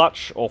secondhand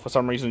clutch or for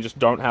some reason just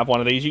don't have one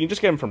of these, you can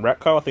just get them from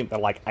Repco. I think they're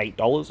like $8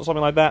 or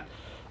something like that.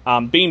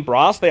 Being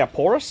brass, they are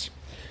porous.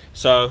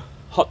 So,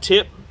 hot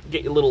tip,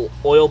 get your little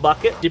oil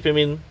bucket, dip them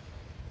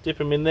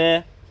in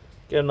there,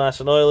 get them nice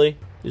and oily.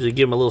 Usually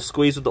give them a little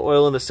squeeze with the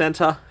oil in the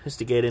center, just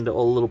to get into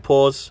all the little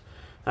pores,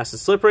 nice and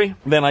slippery.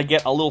 Then I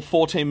get a little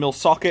 14mm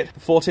socket. The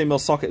 14mm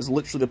socket is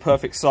literally the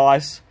perfect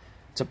size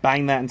to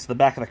bang that into the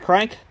back of the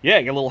crank.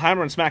 Yeah, get a little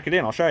hammer and smack it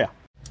in, I'll show you.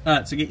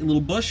 Alright, so get your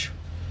little bush.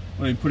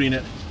 We're putting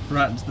it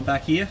right into the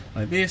back here,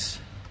 like this.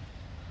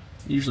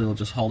 Usually it'll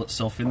just hold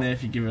itself in there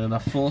if you give it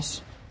enough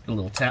force. Get a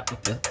little tap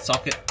with the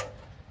socket.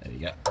 There you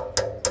go.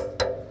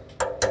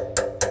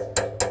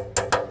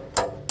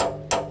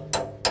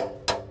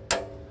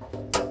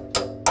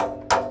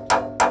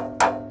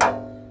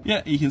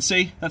 Yeah, you can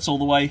see that's all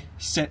the way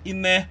set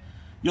in there.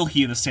 You'll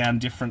hear the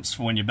sound difference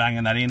for when you're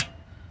banging that in.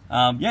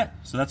 Yeah,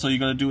 so that's all you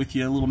got to do with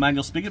your little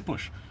manual spigot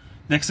push.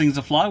 Next thing is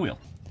a flywheel.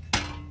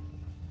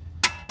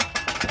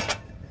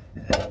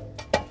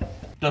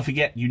 Don't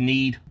forget, you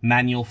need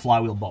manual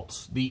flywheel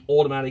bolts. The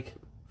automatic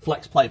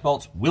flex plate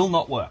bolts will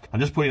not work. I'm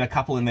just putting a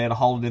couple in there to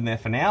hold it in there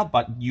for now,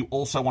 but you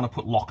also want to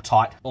put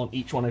Loctite on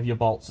each one of your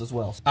bolts as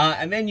well.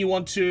 And then you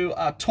want to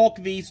torque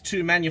these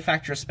to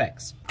manufacturer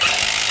specs.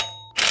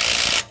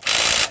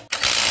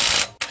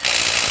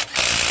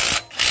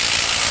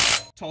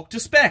 Torque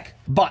to spec.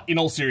 But in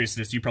all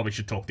seriousness, you probably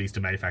should torque these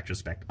to manufacturer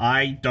spec.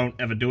 I don't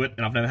ever do it,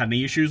 and I've never had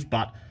any issues,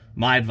 but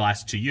my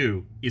advice to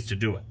you is to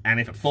do it. And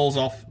if it falls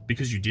off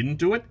because you didn't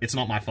do it, it's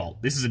not my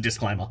fault. This is a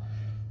disclaimer.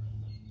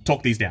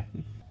 Torque these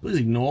down. Please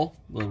ignore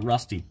the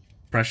rusty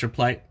pressure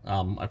plate.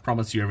 I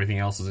promise you everything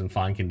else is in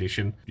fine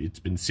condition. It's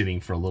been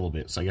sitting for a little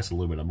bit, so I guess a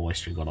little bit of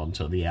moisture got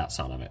onto the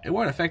outside of it. It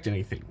won't affect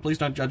anything. Please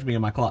don't judge me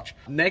on my clutch.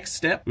 Next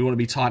step, we want to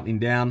be tightening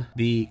down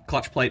the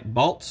clutch plate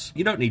bolts.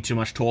 You don't need too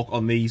much torque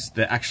on these.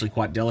 They're actually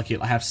quite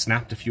delicate. I have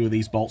snapped a few of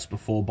these bolts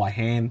before by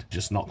hand,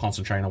 just not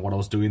concentrating on what I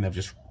was doing. They've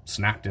just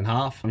snapped in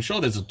half. I'm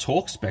sure there's a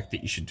torque spec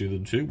that you should do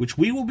them to, which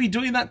we will be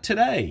doing that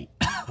today.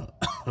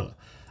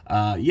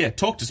 Yeah,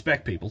 torque to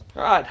spec, people.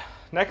 All right.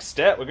 Next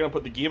step, we're going to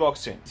put the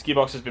gearbox in. This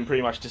gearbox has been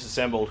pretty much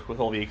disassembled with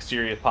all the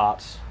exterior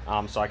parts,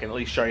 so I can at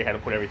least show you how to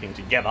put everything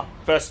together.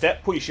 First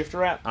step, pull your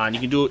shifter out. And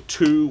you can do it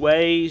two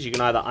ways. You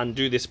can either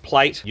undo this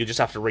plate, you just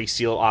have to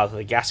reseal either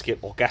the gasket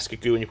or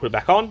gasket goo when you put it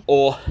back on,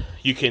 or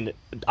you can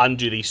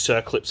undo these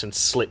circlips and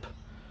slip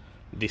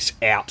this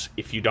out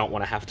if you don't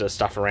want to have to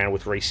stuff around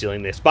with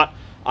resealing this. But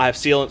I have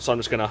sealant, so I'm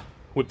just going to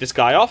whip this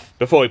guy off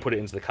before we put it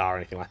into the car or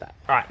anything like that.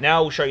 All right,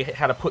 now we'll show you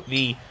how to put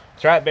the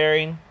throwout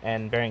bearing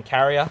and bearing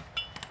carrier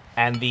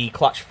and the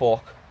clutch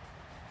fork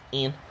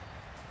in,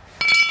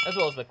 as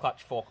well as the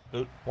clutch fork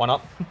boot. Why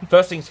not?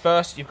 First things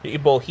first, you put your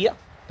ball here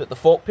that the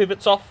fork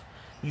pivots off.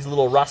 He's a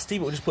little rusty,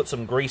 but we'll just put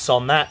some grease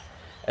on that,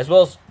 as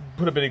well as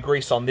put a bit of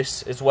grease on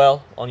this as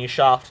well, on your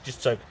shaft,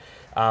 just so it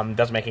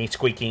doesn't make any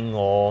squeaking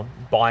or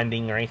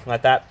binding or anything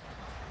like that.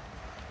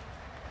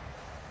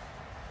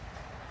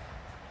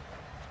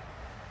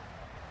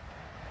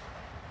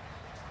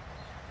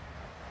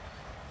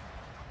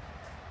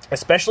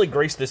 Especially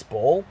grease this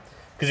ball,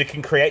 because it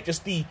can create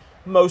just the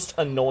most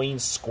annoying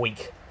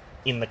squeak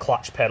in the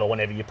clutch pedal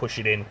whenever you push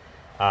it in.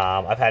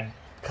 I've had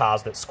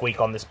cars that squeak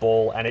on this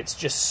ball, and it's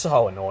just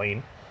so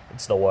annoying.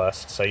 It's the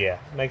worst. So yeah,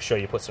 make sure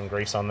you put some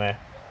grease on there.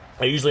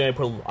 I usually only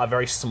put a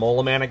very small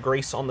amount of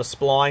grease on the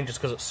spline just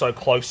because it's so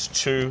close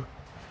to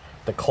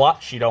the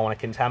clutch. You don't want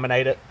to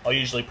contaminate it. I'll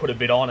usually put a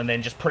bit on and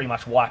then just pretty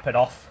much wipe it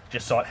off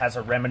just so it has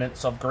a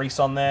remnants of grease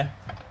on there.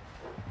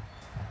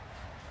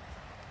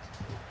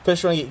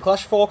 First, you want to get your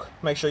clutch fork.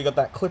 Make sure you got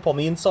that clip on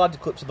the inside to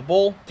clip to the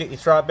ball. Get your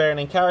throw bearing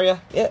and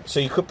carrier. Yep, so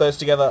you clip those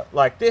together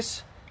like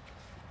this.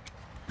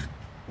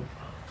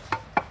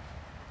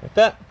 Like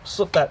that.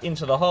 Slip that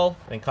into the hole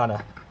and kind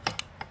of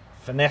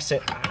finesse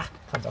it.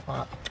 Comes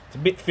apart. It's a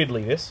bit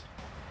fiddly, this.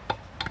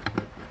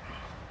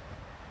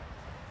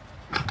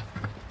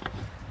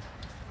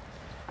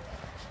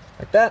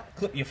 Like that.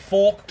 Clip your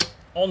fork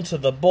onto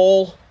the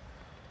ball.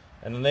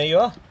 And then there you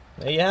are.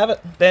 There you have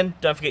it. Then,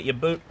 don't forget your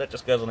boot. That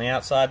just goes on the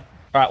outside.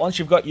 Alright, once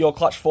you've got your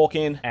clutch fork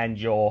in and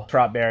your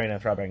throw bearing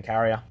and throw bearing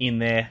carrier in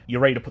there,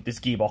 you're ready to put this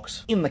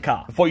gearbox in the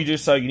car. Before you do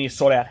so, you need to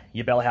sort out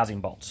your bell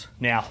housing bolts.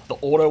 Now, the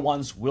auto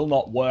ones will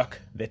not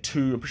work. I'm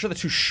pretty sure they're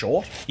too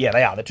short. Yeah,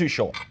 they are. They're too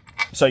short.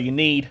 So you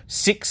need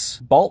 6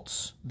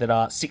 bolts that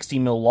are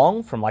 60mm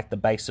long from like the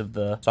base of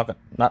the socket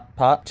nut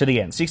part to the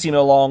end.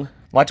 60mm long.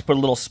 I like to put a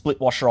little split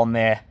washer on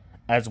there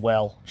as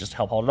well, just to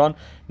help hold it on.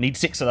 Need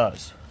 6 of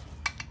those.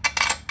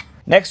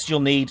 Next, you'll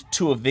need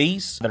 2 of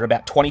these that are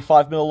about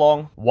 25mm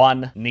long.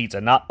 One needs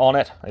a nut on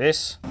it, like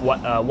this.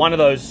 One of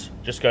those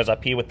just goes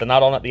up here with the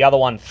nut on it. The other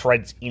one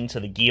threads into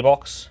the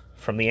gearbox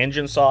from the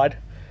engine side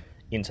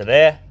into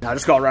there. Now I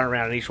just got to run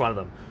around in each one of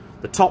them.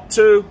 The top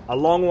 2 are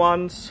long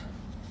ones.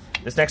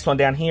 This next one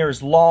down here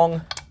is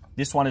long.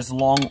 This one is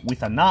long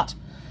with a nut.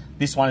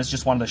 This one is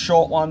just one of the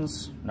short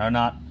ones, no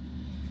nut.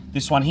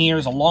 This one here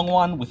is a long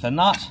one with a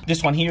nut.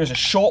 This one here is a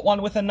short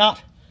one with a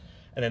nut.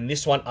 And then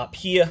this one up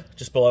here,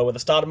 just below where the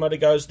starter motor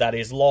goes, that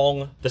is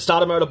long. The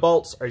starter motor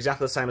bolts are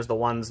exactly the same as the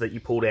ones that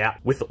you pulled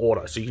out with the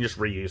auto, so you can just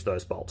reuse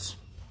those bolts.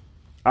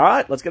 All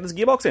right, let's get this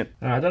gearbox in.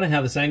 All right, I don't know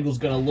how this angle's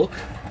gonna look,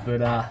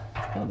 but it's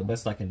kind of the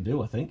best I can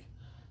do, I think.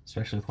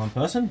 Especially with one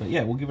person, but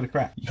yeah, we'll give it a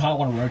crack. You kind of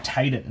want to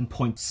rotate it and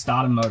point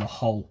starter motor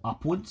hole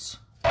upwards.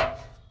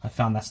 I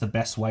found that's the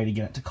best way to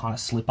get it to kind of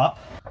slip up.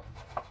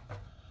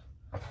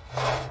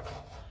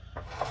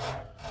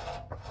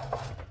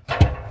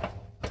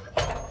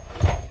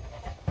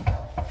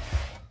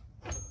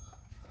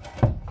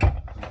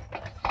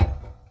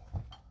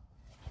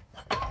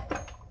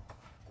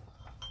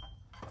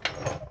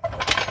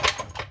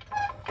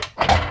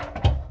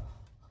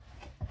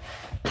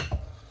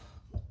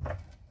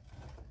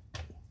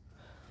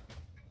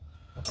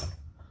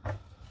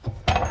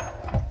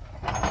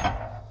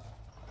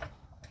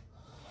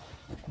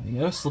 There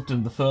you go, slipped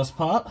into the first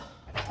part.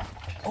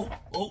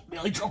 Oh,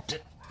 nearly dropped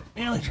it.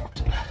 Nearly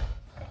dropped it.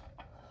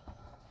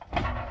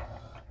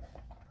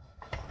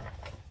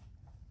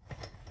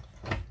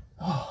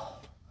 Oh,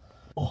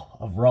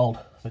 I've rolled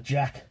the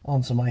jack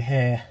onto my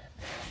hair.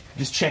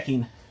 Just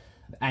checking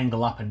the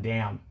angle up and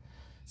down.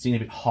 It's getting a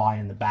bit high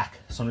in the back,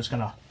 so I'm just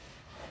going to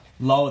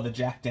lower the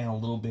jack down a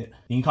little bit.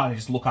 You can kind of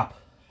just look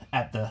up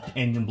at the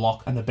engine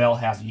block and the bell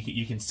housing.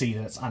 You can see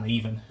that it's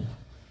uneven.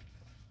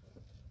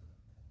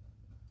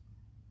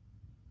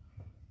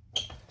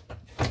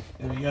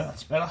 There we go,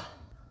 that's better.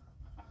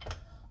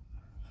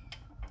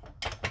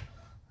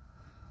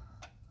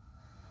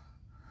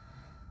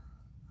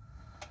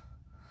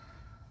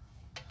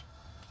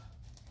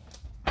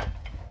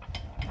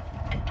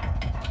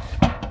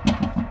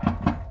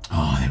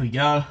 Oh, there we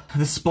go.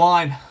 The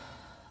spline,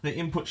 the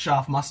input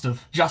shaft must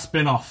have just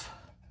been off.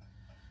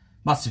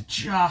 Must have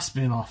just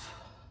been off.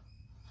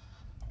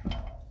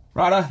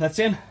 Righto, that's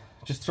in.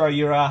 Just throw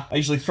your, I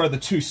usually throw the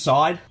 2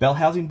 side bell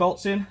housing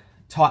bolts in.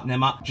 Tighten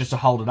them up just to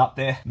hold it up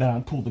there.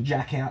 Then pull the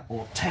jack out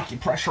or take your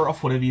pressure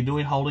off, whatever you're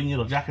doing, holding it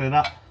or jacking it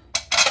up.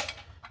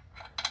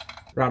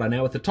 Righto,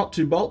 now with the top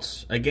 2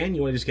 bolts, again,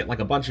 you want to just get like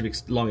a bunch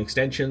of long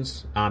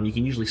extensions. You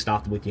can usually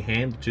start them with your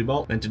hand, 2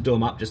 bolt. Then to do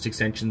them up, just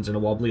extensions and a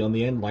wobbly on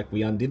the end like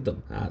we undid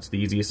them. It's the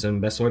easiest and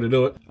best way to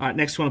do it. All right,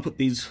 next we want to put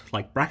these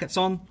like brackets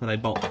on where they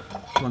bolt.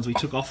 The ones we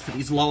took off for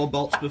these lower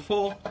bolts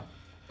before.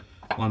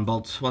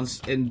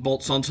 One's end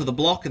bolts onto the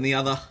block and the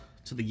other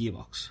to the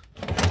gearbox.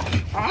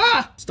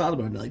 Ah! Starter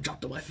motor nearly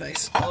dropped on my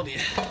face. Oh dear.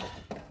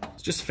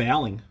 It's just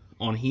fouling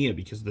on here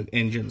because the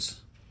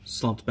engine's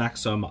slumped back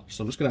so much.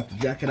 So I'm just going to have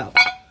to jack it up.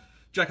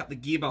 Jack up the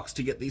gearbox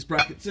to get these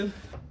brackets in.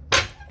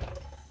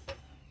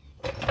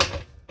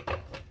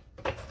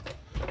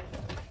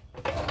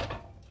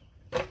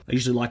 I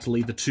usually like to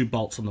leave the 2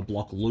 bolts on the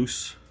block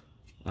loose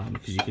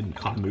because you can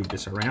kind of move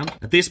this around.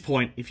 At this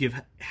point, if you've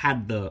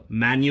had the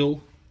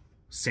manual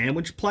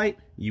sandwich plate,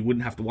 you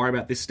wouldn't have to worry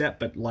about this step,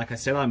 but like I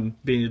said, I'm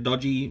being a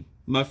dodgy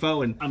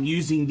mofo and I'm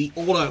using the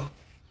auto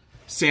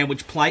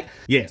sandwich plate.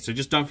 Yeah, so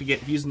just don't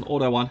forget, using the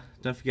auto one,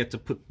 don't forget to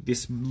put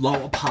this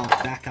lower part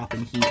back up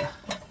in here.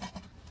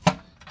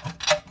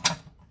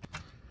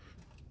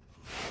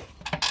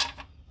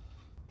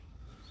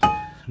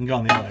 I'm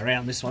going the other way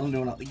around this one. I'm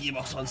doing up the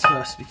gearbox ones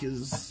first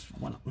because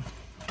why not?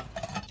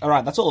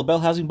 Alright, that's all the bell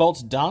housing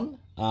bolts done.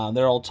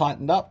 They're all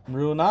tightened up,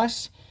 real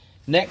nice.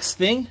 Next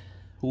thing,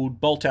 we'll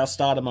bolt our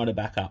starter motor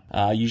back up.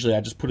 Usually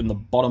I just put in the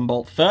bottom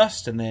bolt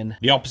first, and then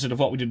the opposite of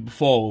what we did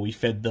before, where we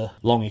fed the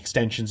long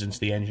extensions into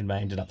the engine bay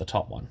and did up the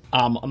top one.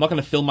 I'm not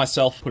going to film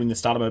myself putting the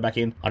starter motor back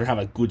in. I don't have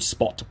a good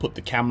spot to put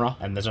the camera,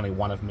 and there's only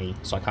one of me,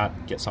 so I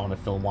can't get someone to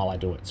film while I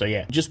do it. So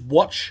yeah, just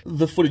watch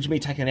the footage of me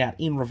taking it out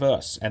in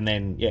reverse, and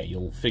then yeah,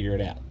 you'll figure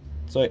it out.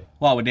 So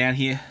while we're down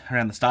here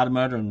around the starter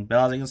motor and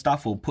bell housing and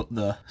stuff, we'll put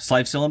the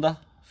slave cylinder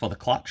for the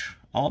clutch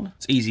on.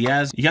 It's easy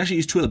as. You can actually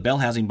use 2 of the bell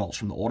housing bolts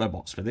from the auto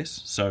box for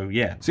this. So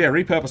yeah,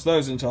 repurpose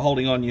those into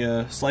holding on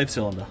your slave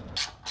cylinder.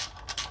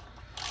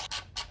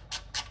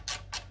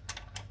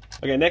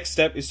 Okay, next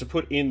step is to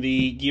put in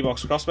the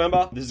gearbox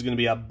crossmember. This is going to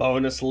be a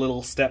bonus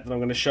little step that I'm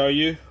going to show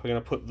you. We're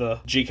going to put the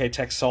GK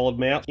Tech solid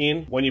mount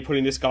in. When you're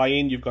putting this guy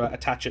in, you've got to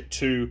attach it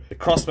to the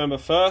crossmember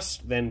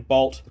first, then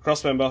bolt the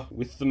crossmember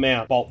with the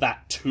mount. Bolt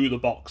that to the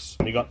box.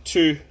 And you've got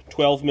 2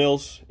 12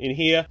 mils in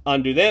here.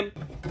 Undo them.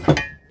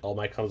 Old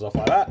mate comes off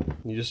like that.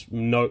 You just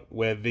note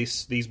where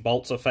these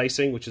bolts are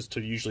facing, which is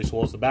usually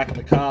towards the back of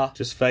the car.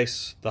 Just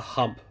face the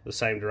hump the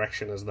same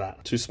direction as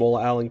that. 2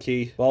 smaller Allen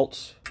key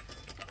bolts.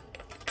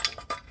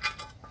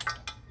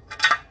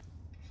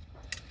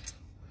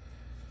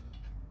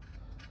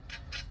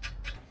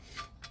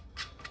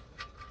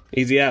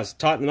 Easy as.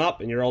 Tighten them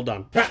up and you're all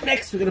done. Right,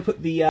 next we're going to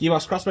put the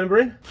gearbox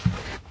crossmember in.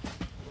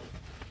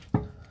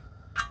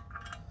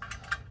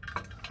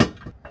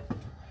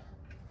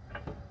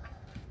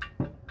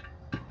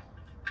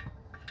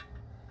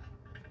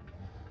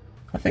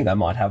 I think I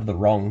might have the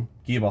wrong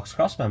gearbox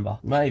crossmember.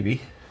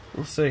 Maybe.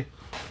 We'll see.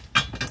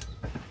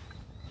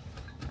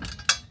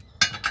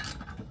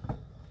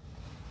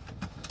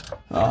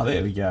 Oh,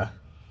 there we go.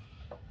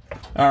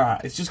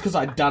 Alright, it's just because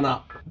I'd done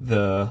up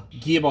the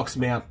gearbox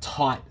mount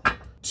tight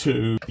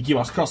to the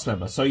gearbox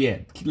crossmember. So yeah,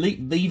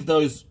 leave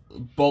those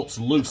bolts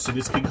loose so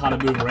this can kind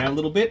of move around a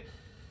little bit.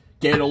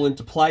 Get it all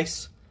into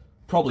place.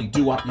 Probably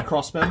do up your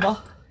crossmember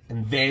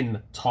and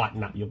then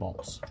tighten up your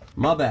bolts.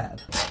 My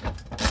bad.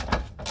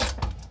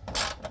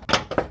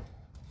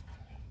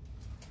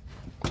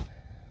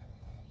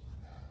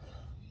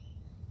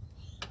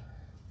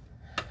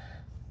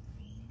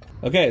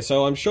 Okay,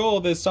 so I'm sure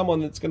there's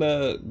someone that's going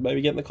to maybe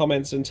get in the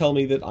comments and tell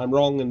me that I'm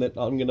wrong and that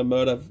I'm going to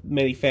murder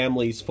many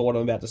families for what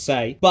I'm about to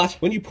say. But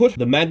when you put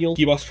the manual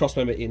gearbox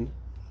crossmember in,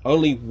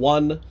 only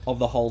one of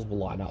the holes will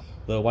line up.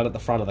 The one at the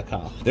front of the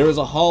car. There is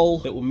a hole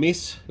that will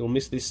miss. It will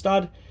miss this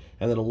stud,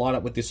 and then it'll line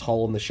up with this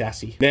hole in the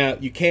chassis. Now,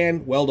 you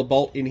can weld a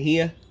bolt in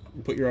here,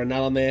 put your own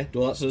nut on there,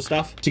 do all that sort of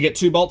stuff to get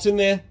 2 bolts in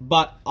there,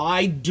 but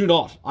I do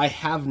not. I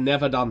have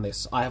never done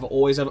this. I have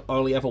always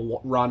only ever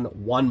run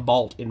 1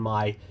 bolt in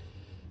my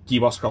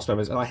gearbox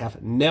crossmembers, and I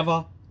have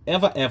never,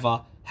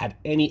 ever had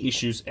any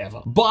issues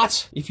ever.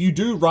 But if you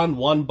do run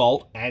 1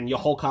 bolt and your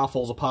whole car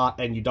falls apart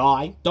and you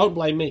die, don't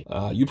blame me.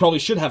 You probably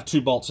should have 2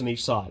 bolts in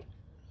each side.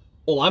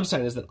 All I'm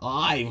saying is that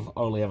I've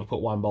only ever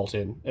put 1 bolt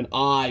in, and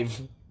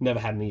I've never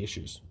had any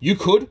issues. You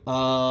could.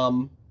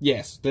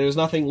 Yes, there's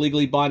nothing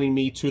legally binding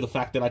me to the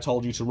fact that I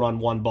told you to run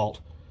 1 bolt.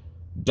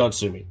 Don't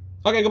sue me.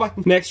 Okay, goodbye.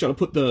 Next, you're going to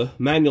put the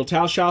manual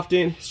tail shaft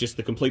in. It's just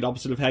the complete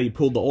opposite of how you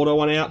pulled the auto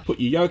one out. Put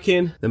your yoke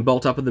in, then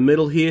bolt up in the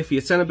middle here for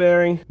your center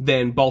bearing,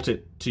 then bolt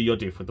it to your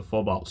diff with the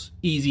 4 bolts.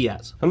 Easy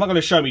as. I'm not going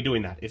to show me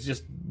doing that. It's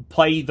just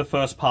play the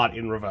first part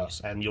in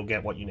reverse and you'll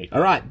get what you need.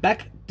 All right,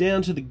 back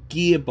down to the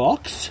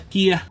gearbox.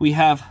 Here we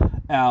have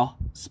our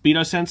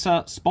speedo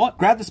sensor spot.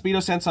 Grab the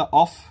speedo sensor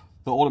off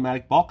the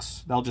automatic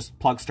box. They'll just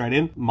plug straight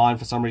in. Mine,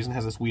 for some reason,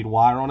 has this weird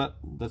wire on it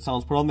that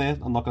someone's put on there.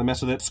 I'm not going to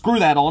mess with it. Screw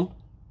that on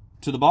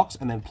to the box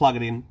and then plug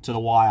it in to the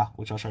wire,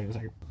 which I'll show you in a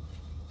second.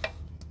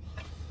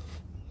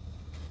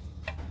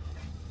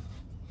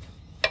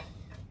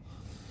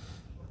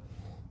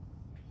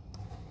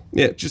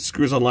 Yeah, it just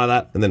screws on like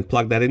that and then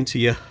plug that into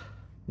your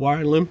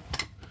wiring loom.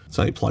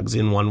 So it plugs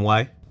in one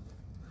way.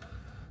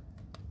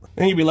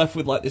 And you'll be left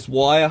with like this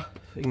wire.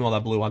 Ignore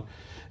that blue one.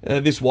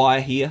 This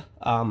wire here.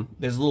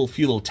 There's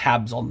few little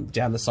tabs on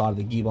down the side of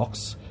the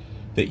gearbox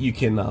that you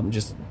can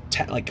just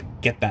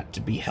get that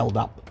to be held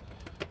up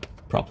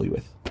properly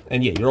with.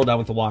 And yeah, you're all done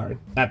with the wiring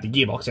at the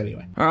gearbox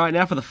anyway. All right,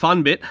 now for the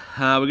fun bit,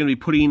 we're going to be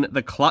putting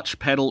the clutch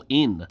pedal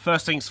in.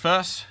 First things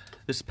first,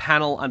 this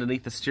panel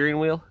underneath the steering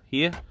wheel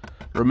here,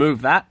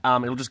 remove that.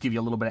 It'll just give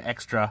you a little bit of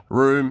extra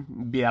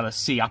room, be able to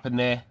see up in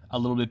there a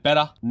little bit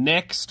better.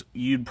 Next,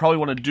 you'd probably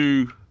want to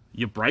do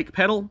your brake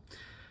pedal.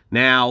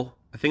 Now,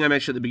 I think I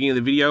mentioned at the beginning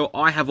of the video,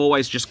 I have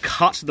always just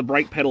cut the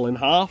brake pedal in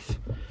half.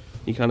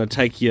 You kind of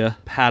take your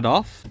pad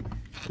off,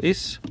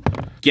 this,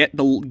 get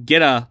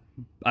a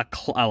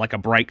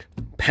brake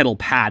pedal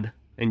pad,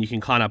 and you can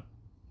kind of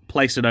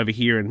place it over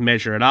here and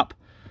measure it up.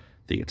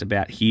 I think it's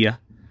about here.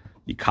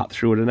 You cut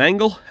through at an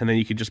angle, and then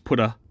you can just put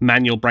a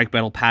manual brake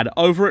pedal pad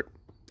over it,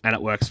 and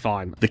it works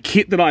fine. The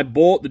kit that I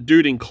bought, the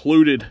dude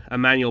included a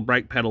manual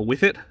brake pedal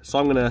with it, so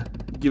I'm gonna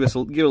give it a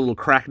little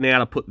crack now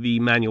to put the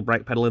manual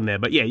brake pedal in there.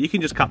 But yeah, you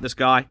can just cut this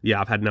guy. Yeah,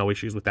 I've had no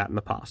issues with that in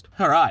the past.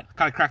 All right,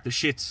 kind of cracked the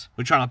shits.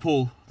 We're trying to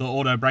pull the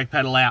auto brake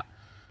pedal out,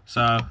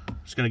 so I'm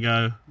just gonna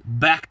go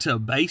back to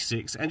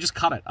basics and just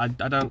cut it. I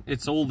don't.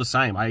 It's all the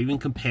same. I even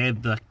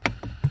compared the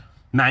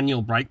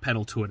manual brake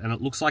pedal to it, and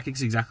it looks like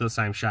it's exactly the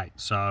same shape.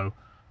 So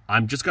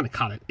I'm just going to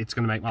cut it. It's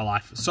going to make my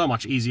life so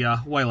much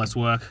easier, way less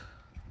work.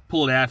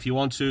 Pull it out if you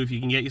want to, if you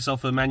can get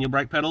yourself a manual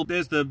brake pedal.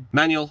 There's the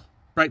manual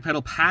brake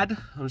pedal pad.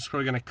 I'm just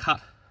probably going to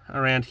cut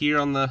around here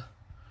on the,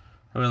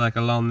 probably like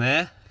along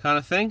there kind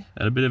of thing,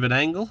 at a bit of an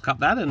angle. Cut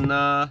that, and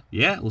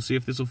yeah, we'll see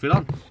if this will fit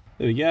on.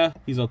 There we go.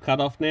 He's all cut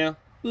off now.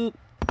 Boop.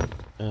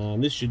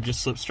 This should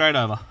just slip straight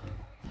over.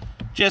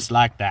 Just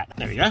like that.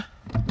 There we go.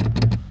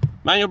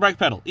 Manual brake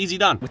pedal, easy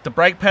done. With the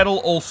brake pedal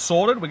all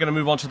sorted, we're going to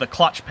move on to the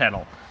clutch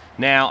pedal.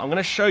 Now, I'm going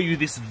to show you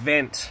this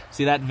vent.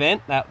 See that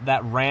vent?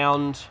 That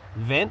round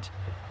vent?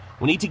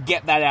 We need to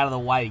get that out of the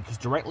way, because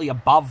directly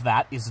above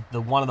that is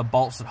one of the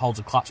bolts that holds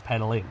the clutch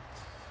pedal in.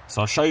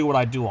 So I'll show you what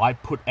I do. I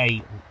put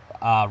a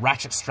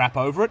ratchet strap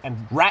over it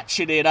and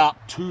ratchet it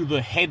up to the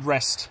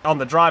headrest on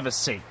the driver's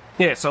seat.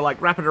 Yeah, so like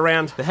wrap it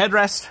around the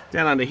headrest,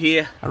 down under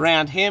here,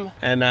 around him,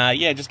 and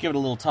yeah, just give it a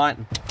little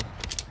tighten.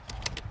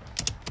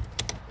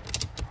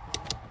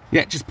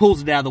 Yeah, it just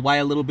pulls it out of the way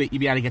a little bit. You'll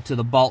be able to get to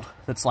the bolt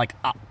that's like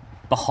up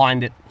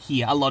behind it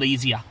here a lot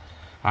easier.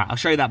 All right, I'll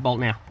show you that bolt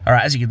now. All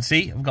right, as you can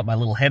see, I've got my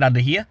little head under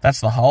here.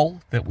 That's the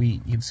hole that you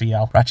can see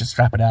our ratchet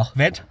strap at our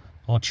vent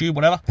or tube,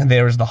 whatever. And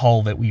there is the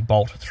hole that we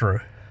bolt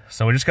through.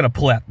 So we're just going to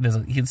pull out,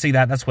 you can see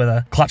that's where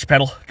the clutch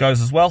pedal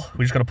goes as well.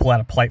 We're just going to pull out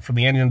a plate from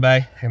the engine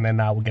bay, and then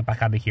we'll get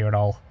back under here and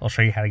I'll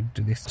show you how to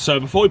do this. So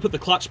before we put the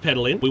clutch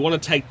pedal in, we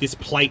want to take this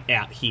plate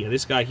out here.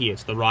 This guy here,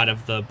 to the right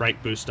of the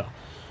brake booster.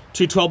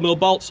 Two 12mm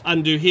bolts,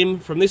 undo him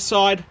from this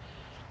side.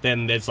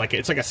 Then there's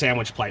it's like a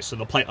sandwich plate, so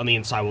the plate on the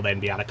inside will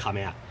then be able to come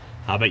out.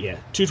 But yeah,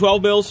 two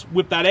 12mm,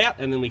 whip that out,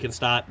 and then we can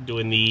start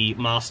doing the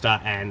master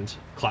and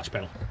clutch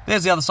pedal.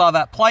 There's the other side of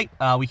that plate.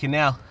 We can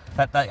now,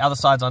 that the other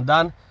side's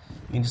undone,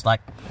 you can just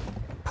like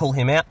pull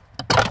him out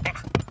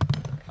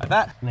like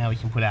that. Now we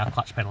can put our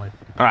clutch pedal in.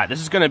 All right,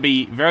 this is going to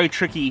be very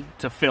tricky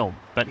to film,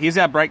 but here's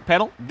our brake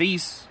pedal.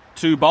 These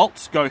two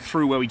bolts go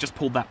through where we just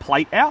pulled that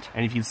plate out,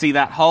 and if you can see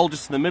that hole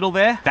just in the middle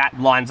there, that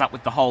lines up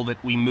with the hole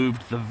that we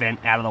moved the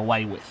vent out of the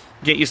way with.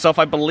 Get yourself,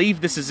 I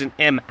believe this is an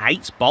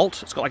M8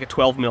 bolt. It's got like a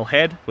 12mm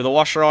head with a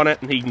washer on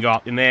it, and he can go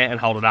up in there and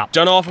hold it up.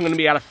 Don't know if I'm going to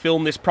be able to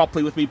film this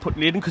properly with me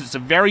putting it in, because it's a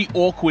very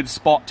awkward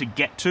spot to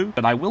get to,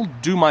 but I will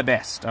do my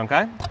best,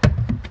 okay?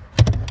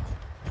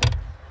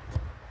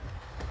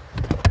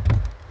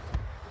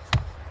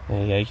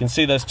 There you go, you can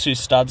see those two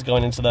studs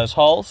going into those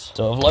holes.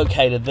 So I've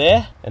located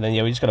there, and then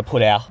yeah, we're just going to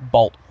put our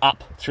bolt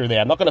up through there.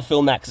 I'm not going to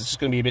film that because it's just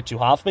going to be a bit too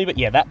hard for me, but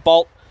yeah, that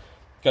bolt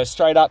goes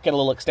straight up, get a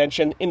little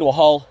extension into a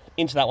hole,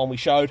 into that one we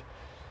showed,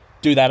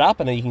 do that up,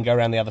 and then you can go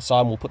around the other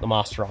side and we'll put the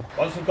master on.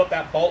 Once we've got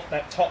that bolt,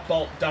 that top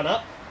bolt done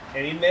up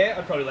and in there,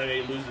 I'd probably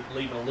leave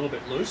it a little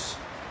bit loose.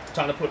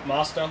 Time to put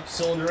master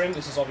cylinder in.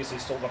 This has obviously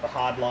still got the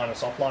hard line and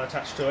soft line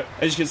attached to it.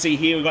 As you can see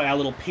here, we've got our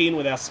little pin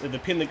with the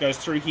pin that goes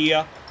through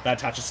here, that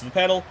attaches to the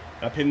pedal.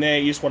 A pin there,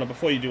 you just want to,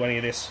 before you do any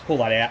of this, pull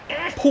that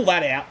out. Pull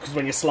that out, because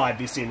when you slide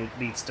this in, it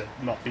needs to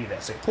not be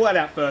there. So pull that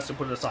out first and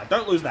put it aside.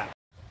 Don't lose that.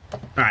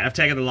 Alright, I've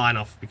taken the line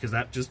off because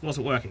that just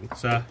wasn't working.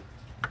 So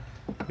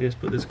we just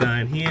put this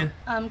guy in here.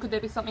 Could there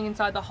be something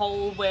inside the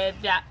hole where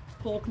that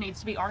fork needs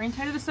to be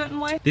orientated a certain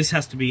way? This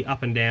has to be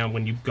up and down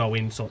when you go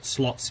in, so it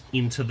slots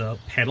into the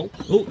pedal.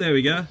 Oh, there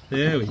we go.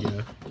 There we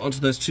go. Onto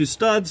those two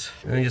studs,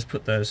 and then just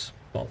put those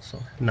bolts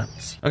on.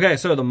 Nuts. Okay,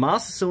 so the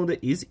master cylinder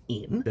is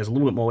in. There's a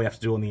little bit more we have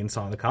to do on the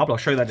inside of the car, but I'll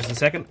show you that just in a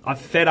second.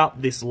 I've fed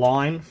up this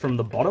line from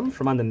the bottom,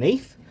 from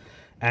underneath,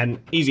 and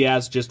easy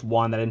as just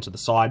wind that into the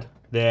side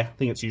there. I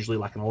think it's usually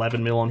like an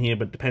 11mm on here,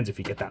 but it depends if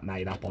you get that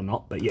made up or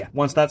not. But yeah,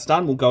 once that's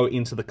done, we'll go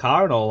into the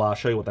car and I'll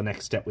show you what the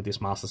next step with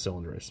this master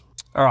cylinder is.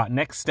 All right,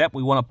 next step,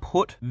 we want to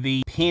put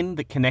the pin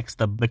that connects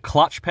the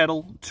clutch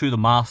pedal to the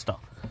master.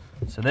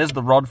 So there's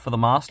the rod for the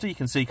master. You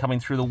can see coming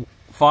through the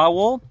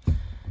firewall.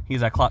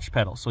 Here's our clutch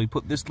pedal. So we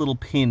put this little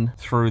pin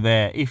through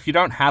there. If you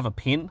don't have a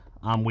pin,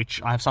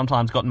 which I have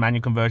sometimes gotten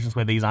manual conversions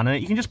where these aren't in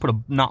it, you can just put a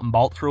nut and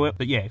bolt through it.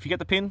 But yeah, if you get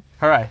the pin,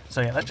 hooray.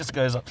 So yeah, that just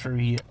goes up through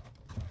here.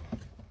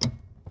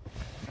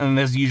 And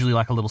there's usually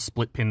like a little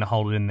split pin to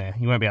hold it in there.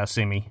 You won't be able to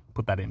see me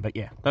put that in, but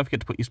yeah, don't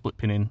forget to put your split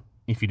pin in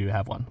if you do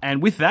have one.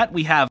 And with that,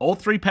 we have all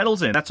three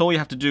pedals in. That's all you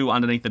have to do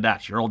underneath the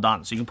dash. You're all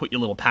done. So you can put your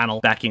little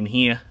panel back in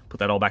here, put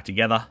that all back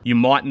together. You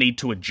might need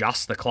to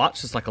adjust the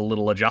clutch. There's like a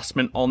little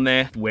adjustment on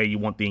there where you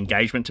want the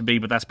engagement to be,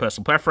 but that's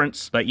personal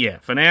preference. But yeah,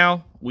 for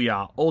now, we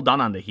are all done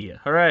under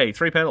here. Hooray,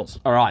 three pedals.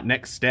 All right,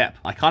 next step.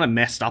 I kind of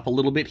messed up a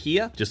little bit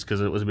here just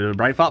because it was a bit of a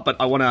brain fart, but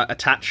I want to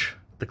attach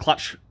the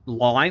clutch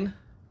line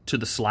to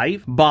the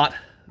slave, but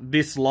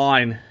this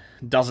line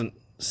doesn't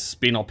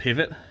spin or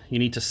pivot. You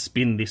need to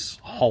spin this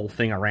whole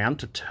thing around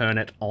to turn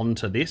it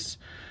onto this.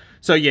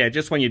 So yeah,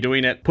 just when you're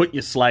doing it, put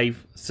your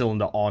slave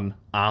cylinder on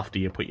after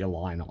you put your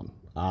line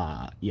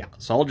on. Yeah,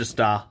 so I'll just,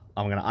 I'm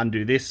going to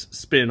undo this,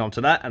 spin it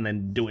onto that, and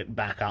then do it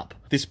back up.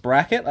 This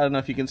bracket, I don't know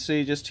if you can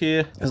see just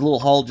here, there's a little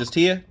hole just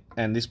here,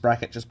 and this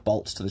bracket just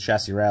bolts to the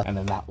chassis rail, and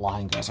then that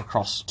line goes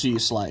across to your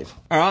slave.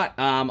 All right,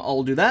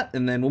 I'll do that,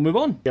 and then we'll move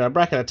on. Get our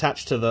bracket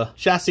attached to the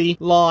chassis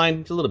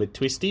line. It's a little bit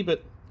twisty,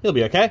 but he'll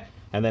be okay.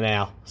 And then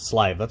our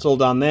slave. That's all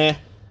done there.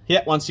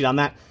 Yeah, once you've done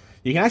that,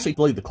 You can actually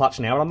bleed the clutch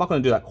now, but I'm not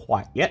going to do that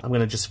quite yet. I'm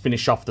going to just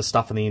finish off the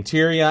stuff in the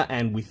interior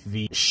and with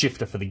the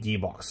shifter for the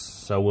gearbox.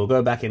 So we'll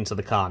go back into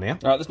the car now.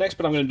 All right, this next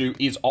bit I'm going to do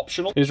is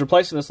optional. It is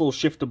replacing this little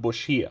shifter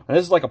bush here. And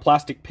this is like a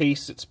plastic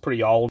piece. It's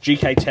pretty old.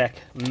 GK Tech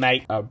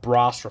make a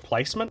brass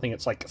replacement. I think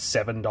it's like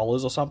 $7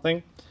 or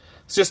something.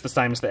 It's just the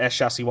same as the S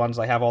chassis ones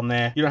they have on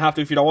there. You don't have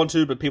to if you don't want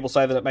to, but people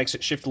say that it makes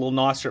it shift a little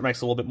nicer. It makes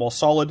it a little bit more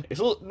solid.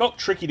 It's a little, not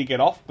tricky to get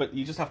off, but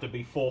you just have to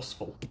be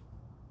forceful.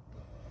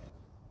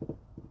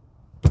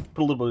 Put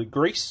a little bit of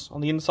grease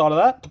on the inside of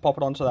that to pop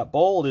it onto that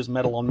ball. It is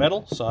metal on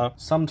metal, so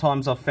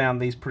sometimes I've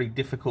found these pretty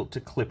difficult to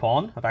clip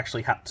on. I've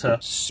actually had to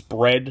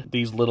spread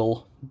these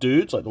little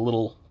dudes, like the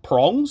little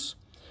prongs,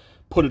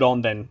 put it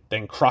on,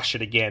 then crush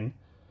it again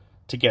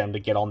to get them to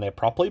get on there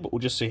properly, but we'll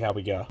just see how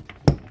we go.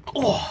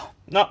 Oh!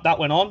 No, that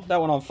went on. That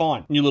went on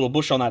fine. New little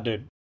bush on that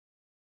dude.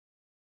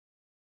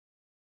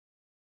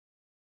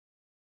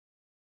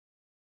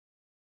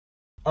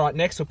 All right,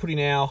 next we're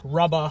putting our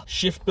rubber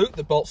shift boot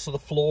that bolts to the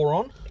floor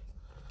on.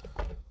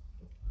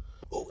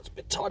 Oh, it's a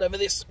bit tight over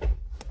this.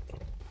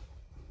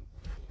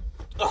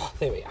 Oh,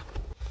 there we are.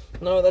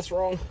 No, that's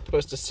wrong.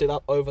 Supposed to sit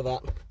up over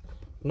that.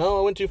 No,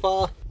 I went too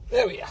far.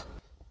 There we are.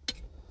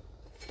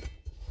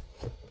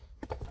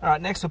 All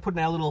right, next we're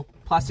putting our little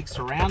plastic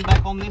surround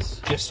back on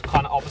this, just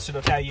kind of opposite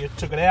of how you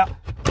took it out.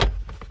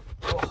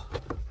 Oh,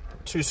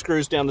 2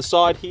 screws down the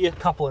side here,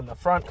 couple in the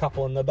front,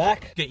 couple in the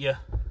back. Get your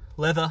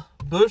leather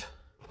boot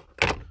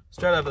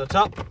straight over the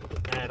top,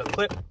 and a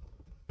clip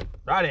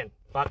right in.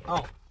 But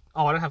oh,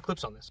 I don't have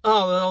clips on this.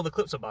 Oh, all the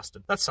clips are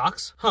busted. That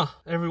sucks. Huh,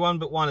 everyone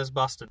but one is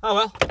busted. Oh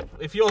well,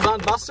 if yours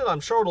aren't busted,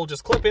 I'm sure it'll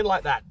just clip in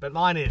like that, but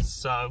mine is,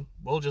 so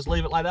we'll just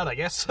leave it like that, I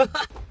guess.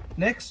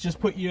 Next, just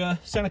put your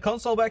center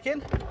console back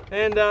in,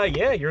 and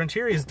yeah, your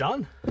interior is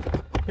done.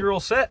 You're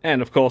all set.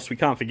 And of course, we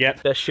can't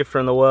forget best shifter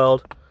in the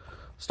world,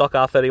 stock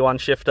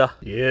R31 shifter.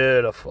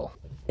 Beautiful.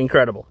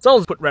 Incredible. So I'll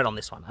just put red on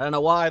this one. I don't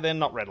know why they're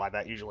not red like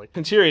that usually.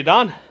 Interior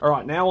done. All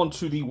right, now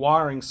onto the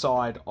wiring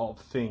side of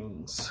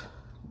things.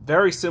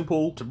 Very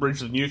simple to bridge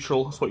the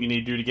neutral. That's what you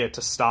need to do to get it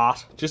to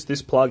start. Just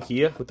this plug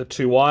here with the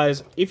 2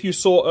 wires. If you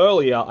saw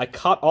earlier, I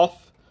cut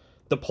off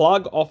the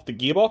plug off the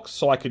gearbox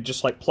so I could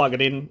just like plug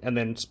it in and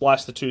then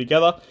splice the 2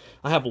 together.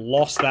 I have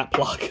lost that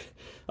plug.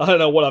 I don't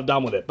know what I've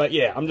done with it, but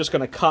yeah, I'm just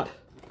going to cut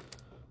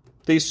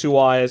these 2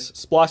 wires,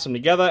 splice them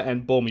together,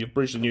 and boom, you've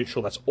bridged the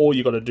neutral. That's all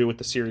you got to do with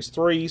the Series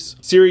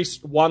 3s. Series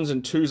 1s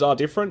and 2s are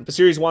different. The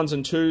Series 1s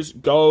and 2s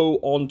go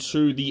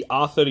onto the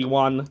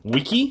R31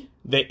 wiki.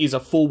 There is a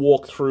full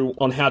walkthrough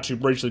on how to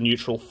bridge the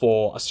neutral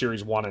for a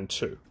Series 1 and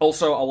 2.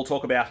 Also, I will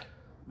talk about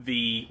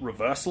the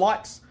reverse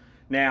lights.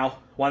 Now,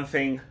 one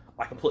thing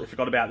I completely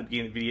forgot about at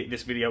the beginning of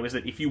this video is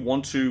that if you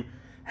want to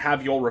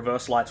have your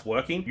reverse lights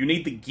working, you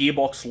need the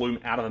gearbox loom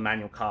out of the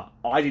manual car.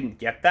 I didn't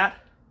get that.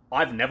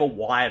 I've never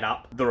wired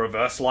up the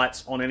reverse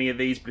lights on any of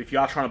these, but if you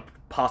are trying to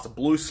pass a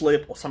blue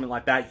slip or something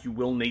like that, you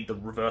will need the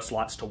reverse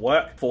lights to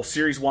work. For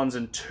Series 1s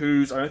and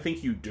 2s, I don't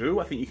think you do.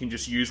 I think you can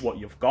just use what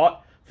you've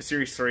got. For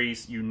Series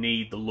 3s, you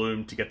need the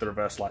loom to get the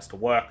reverse lights to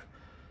work.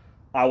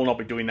 I will not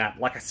be doing that.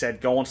 Like I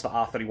said, go onto the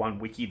R31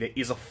 wiki. There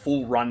is a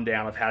full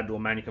rundown of how to do a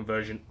manual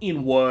conversion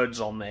in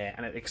words on there,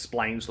 and it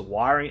explains the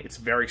wiring. It's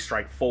very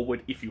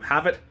straightforward if you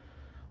have it.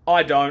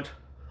 I don't.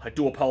 I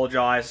do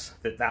apologize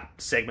that that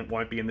segment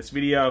won't be in this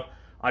video.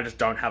 I just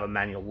don't have a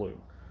manual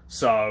loom.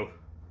 So,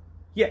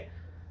 yeah.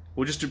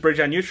 We'll just do bridge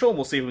our neutral, and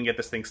we'll see if we can get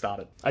this thing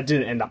started. I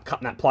didn't end up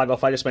cutting that plug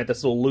off. I just made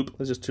this little loop.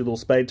 There's just 2 little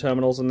spade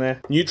terminals in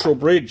there. Neutral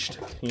bridged.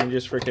 You can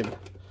just freaking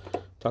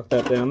tuck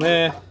that down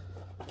there.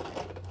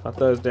 Tuck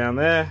those down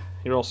there.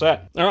 You're all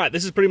set. All right,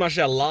 this is pretty much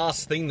our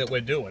last thing that we're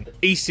doing.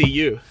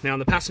 ECU. Now, on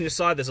the passenger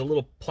side, there's a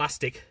little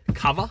plastic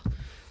cover.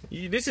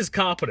 This is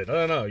carpeted. I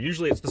don't know.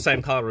 Usually it's the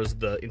same color as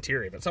the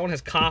interior, but someone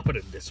has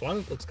carpeted this one.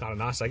 It looks kind of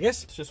nice, I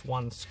guess. It's just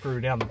 1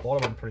 screw down the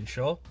bottom, I'm pretty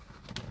sure.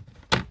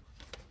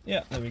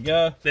 Yeah, there we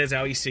go. There's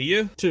our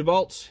ECU. 2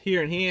 bolts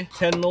here and here.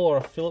 10mm or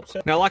a Phillips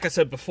head. Now, like I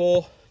said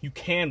before, you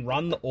can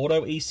run the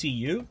auto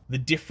ECU. The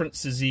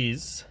differences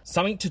is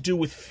something to do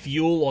with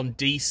fuel on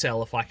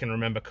D-cell, if I can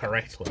remember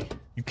correctly.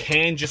 You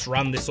can just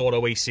run this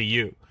auto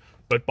ECU.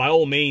 But by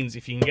all means,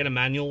 if you can get a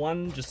manual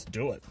one, just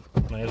do it.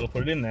 May as well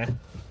put it in there.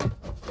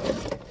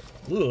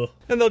 Ugh.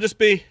 And there'll just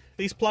be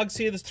these plugs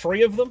here. There's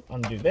 3 of them.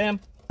 Undo them.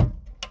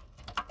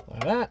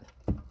 Like that.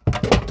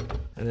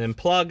 And then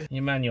plug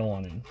your manual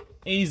one in.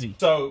 Easy.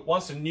 So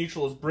once the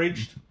neutral is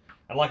bridged,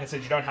 and like I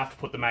said, you don't have to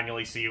put the manual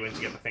ECU in to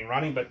get the thing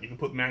running, but you can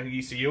put the manual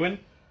ECU in.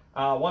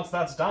 Once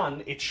that's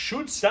done, it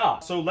should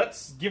start. So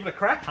let's give it a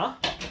crack, huh?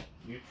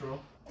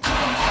 Neutral.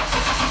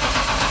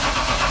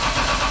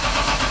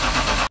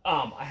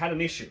 I had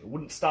an issue. It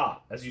wouldn't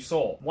start, as you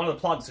saw. One of the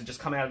plugs had just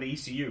come out of the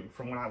ECU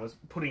from when I was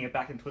putting it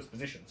back into its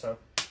position. So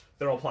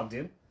they're all plugged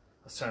in.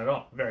 Let's turn it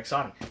on. Very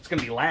exciting. It's going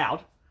to be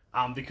loud.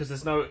 Because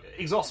there's no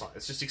exhaust on it,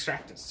 it's just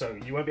extractors, so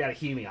you won't be able to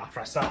hear me after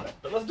I start it.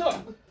 But let's do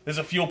it. There's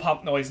a fuel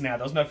pump noise now.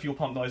 There was no fuel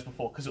pump noise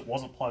before because it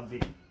wasn't plugged in.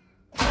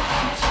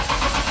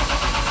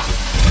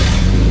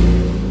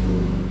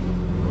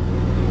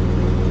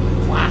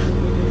 Wow,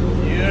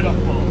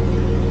 beautiful.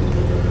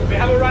 We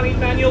have a running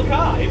manual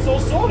car. It's all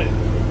sorted.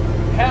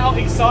 How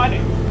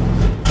exciting!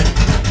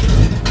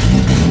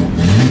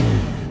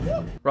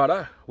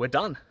 Righto, we're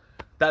done.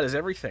 That is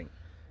everything.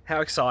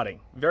 How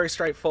exciting. Very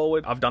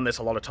straightforward. I've done this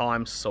a lot of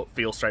times, so it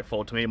feels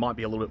straightforward to me. It might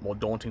be a little bit more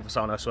daunting for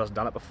someone else who hasn't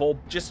done it before.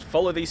 Just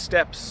follow these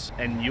steps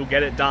and you'll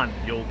get it done.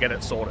 You'll get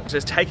it sorted.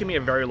 It's taken me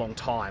a very long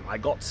time. I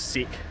got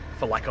sick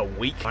for like a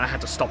week and I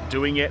had to stop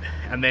doing it,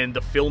 and then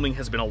the filming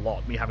has been a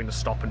lot, me having to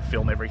stop and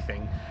film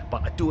everything.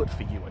 But I do it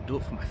for you. I do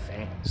it for my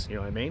fans, you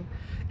know what I mean?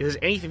 If there's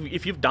anything,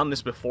 if you've done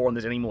this before and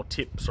there's any more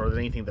tips or there's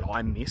anything that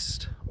I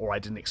missed or I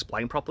didn't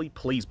explain properly,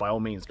 please, by all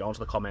means, go into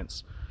the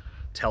comments.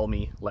 Tell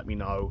me, let me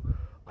know.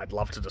 I'd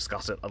love to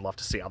discuss it. I'd love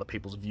to see other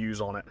people's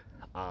views on it.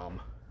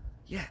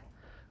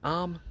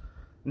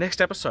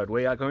 Next episode,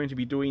 we are going to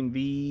be doing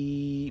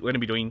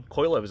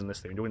coilovers in this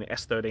thing. We're doing the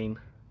S13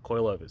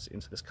 coilovers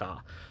into this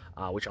car,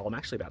 which I'm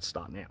actually about to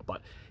start now.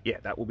 But yeah,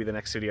 that will be the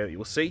next video that you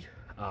will see.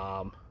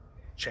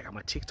 Check out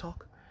my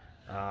TikTok.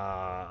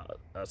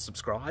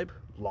 Subscribe,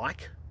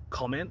 like,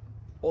 comment,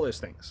 all those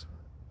things.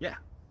 Yeah.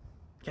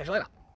 Catch you later.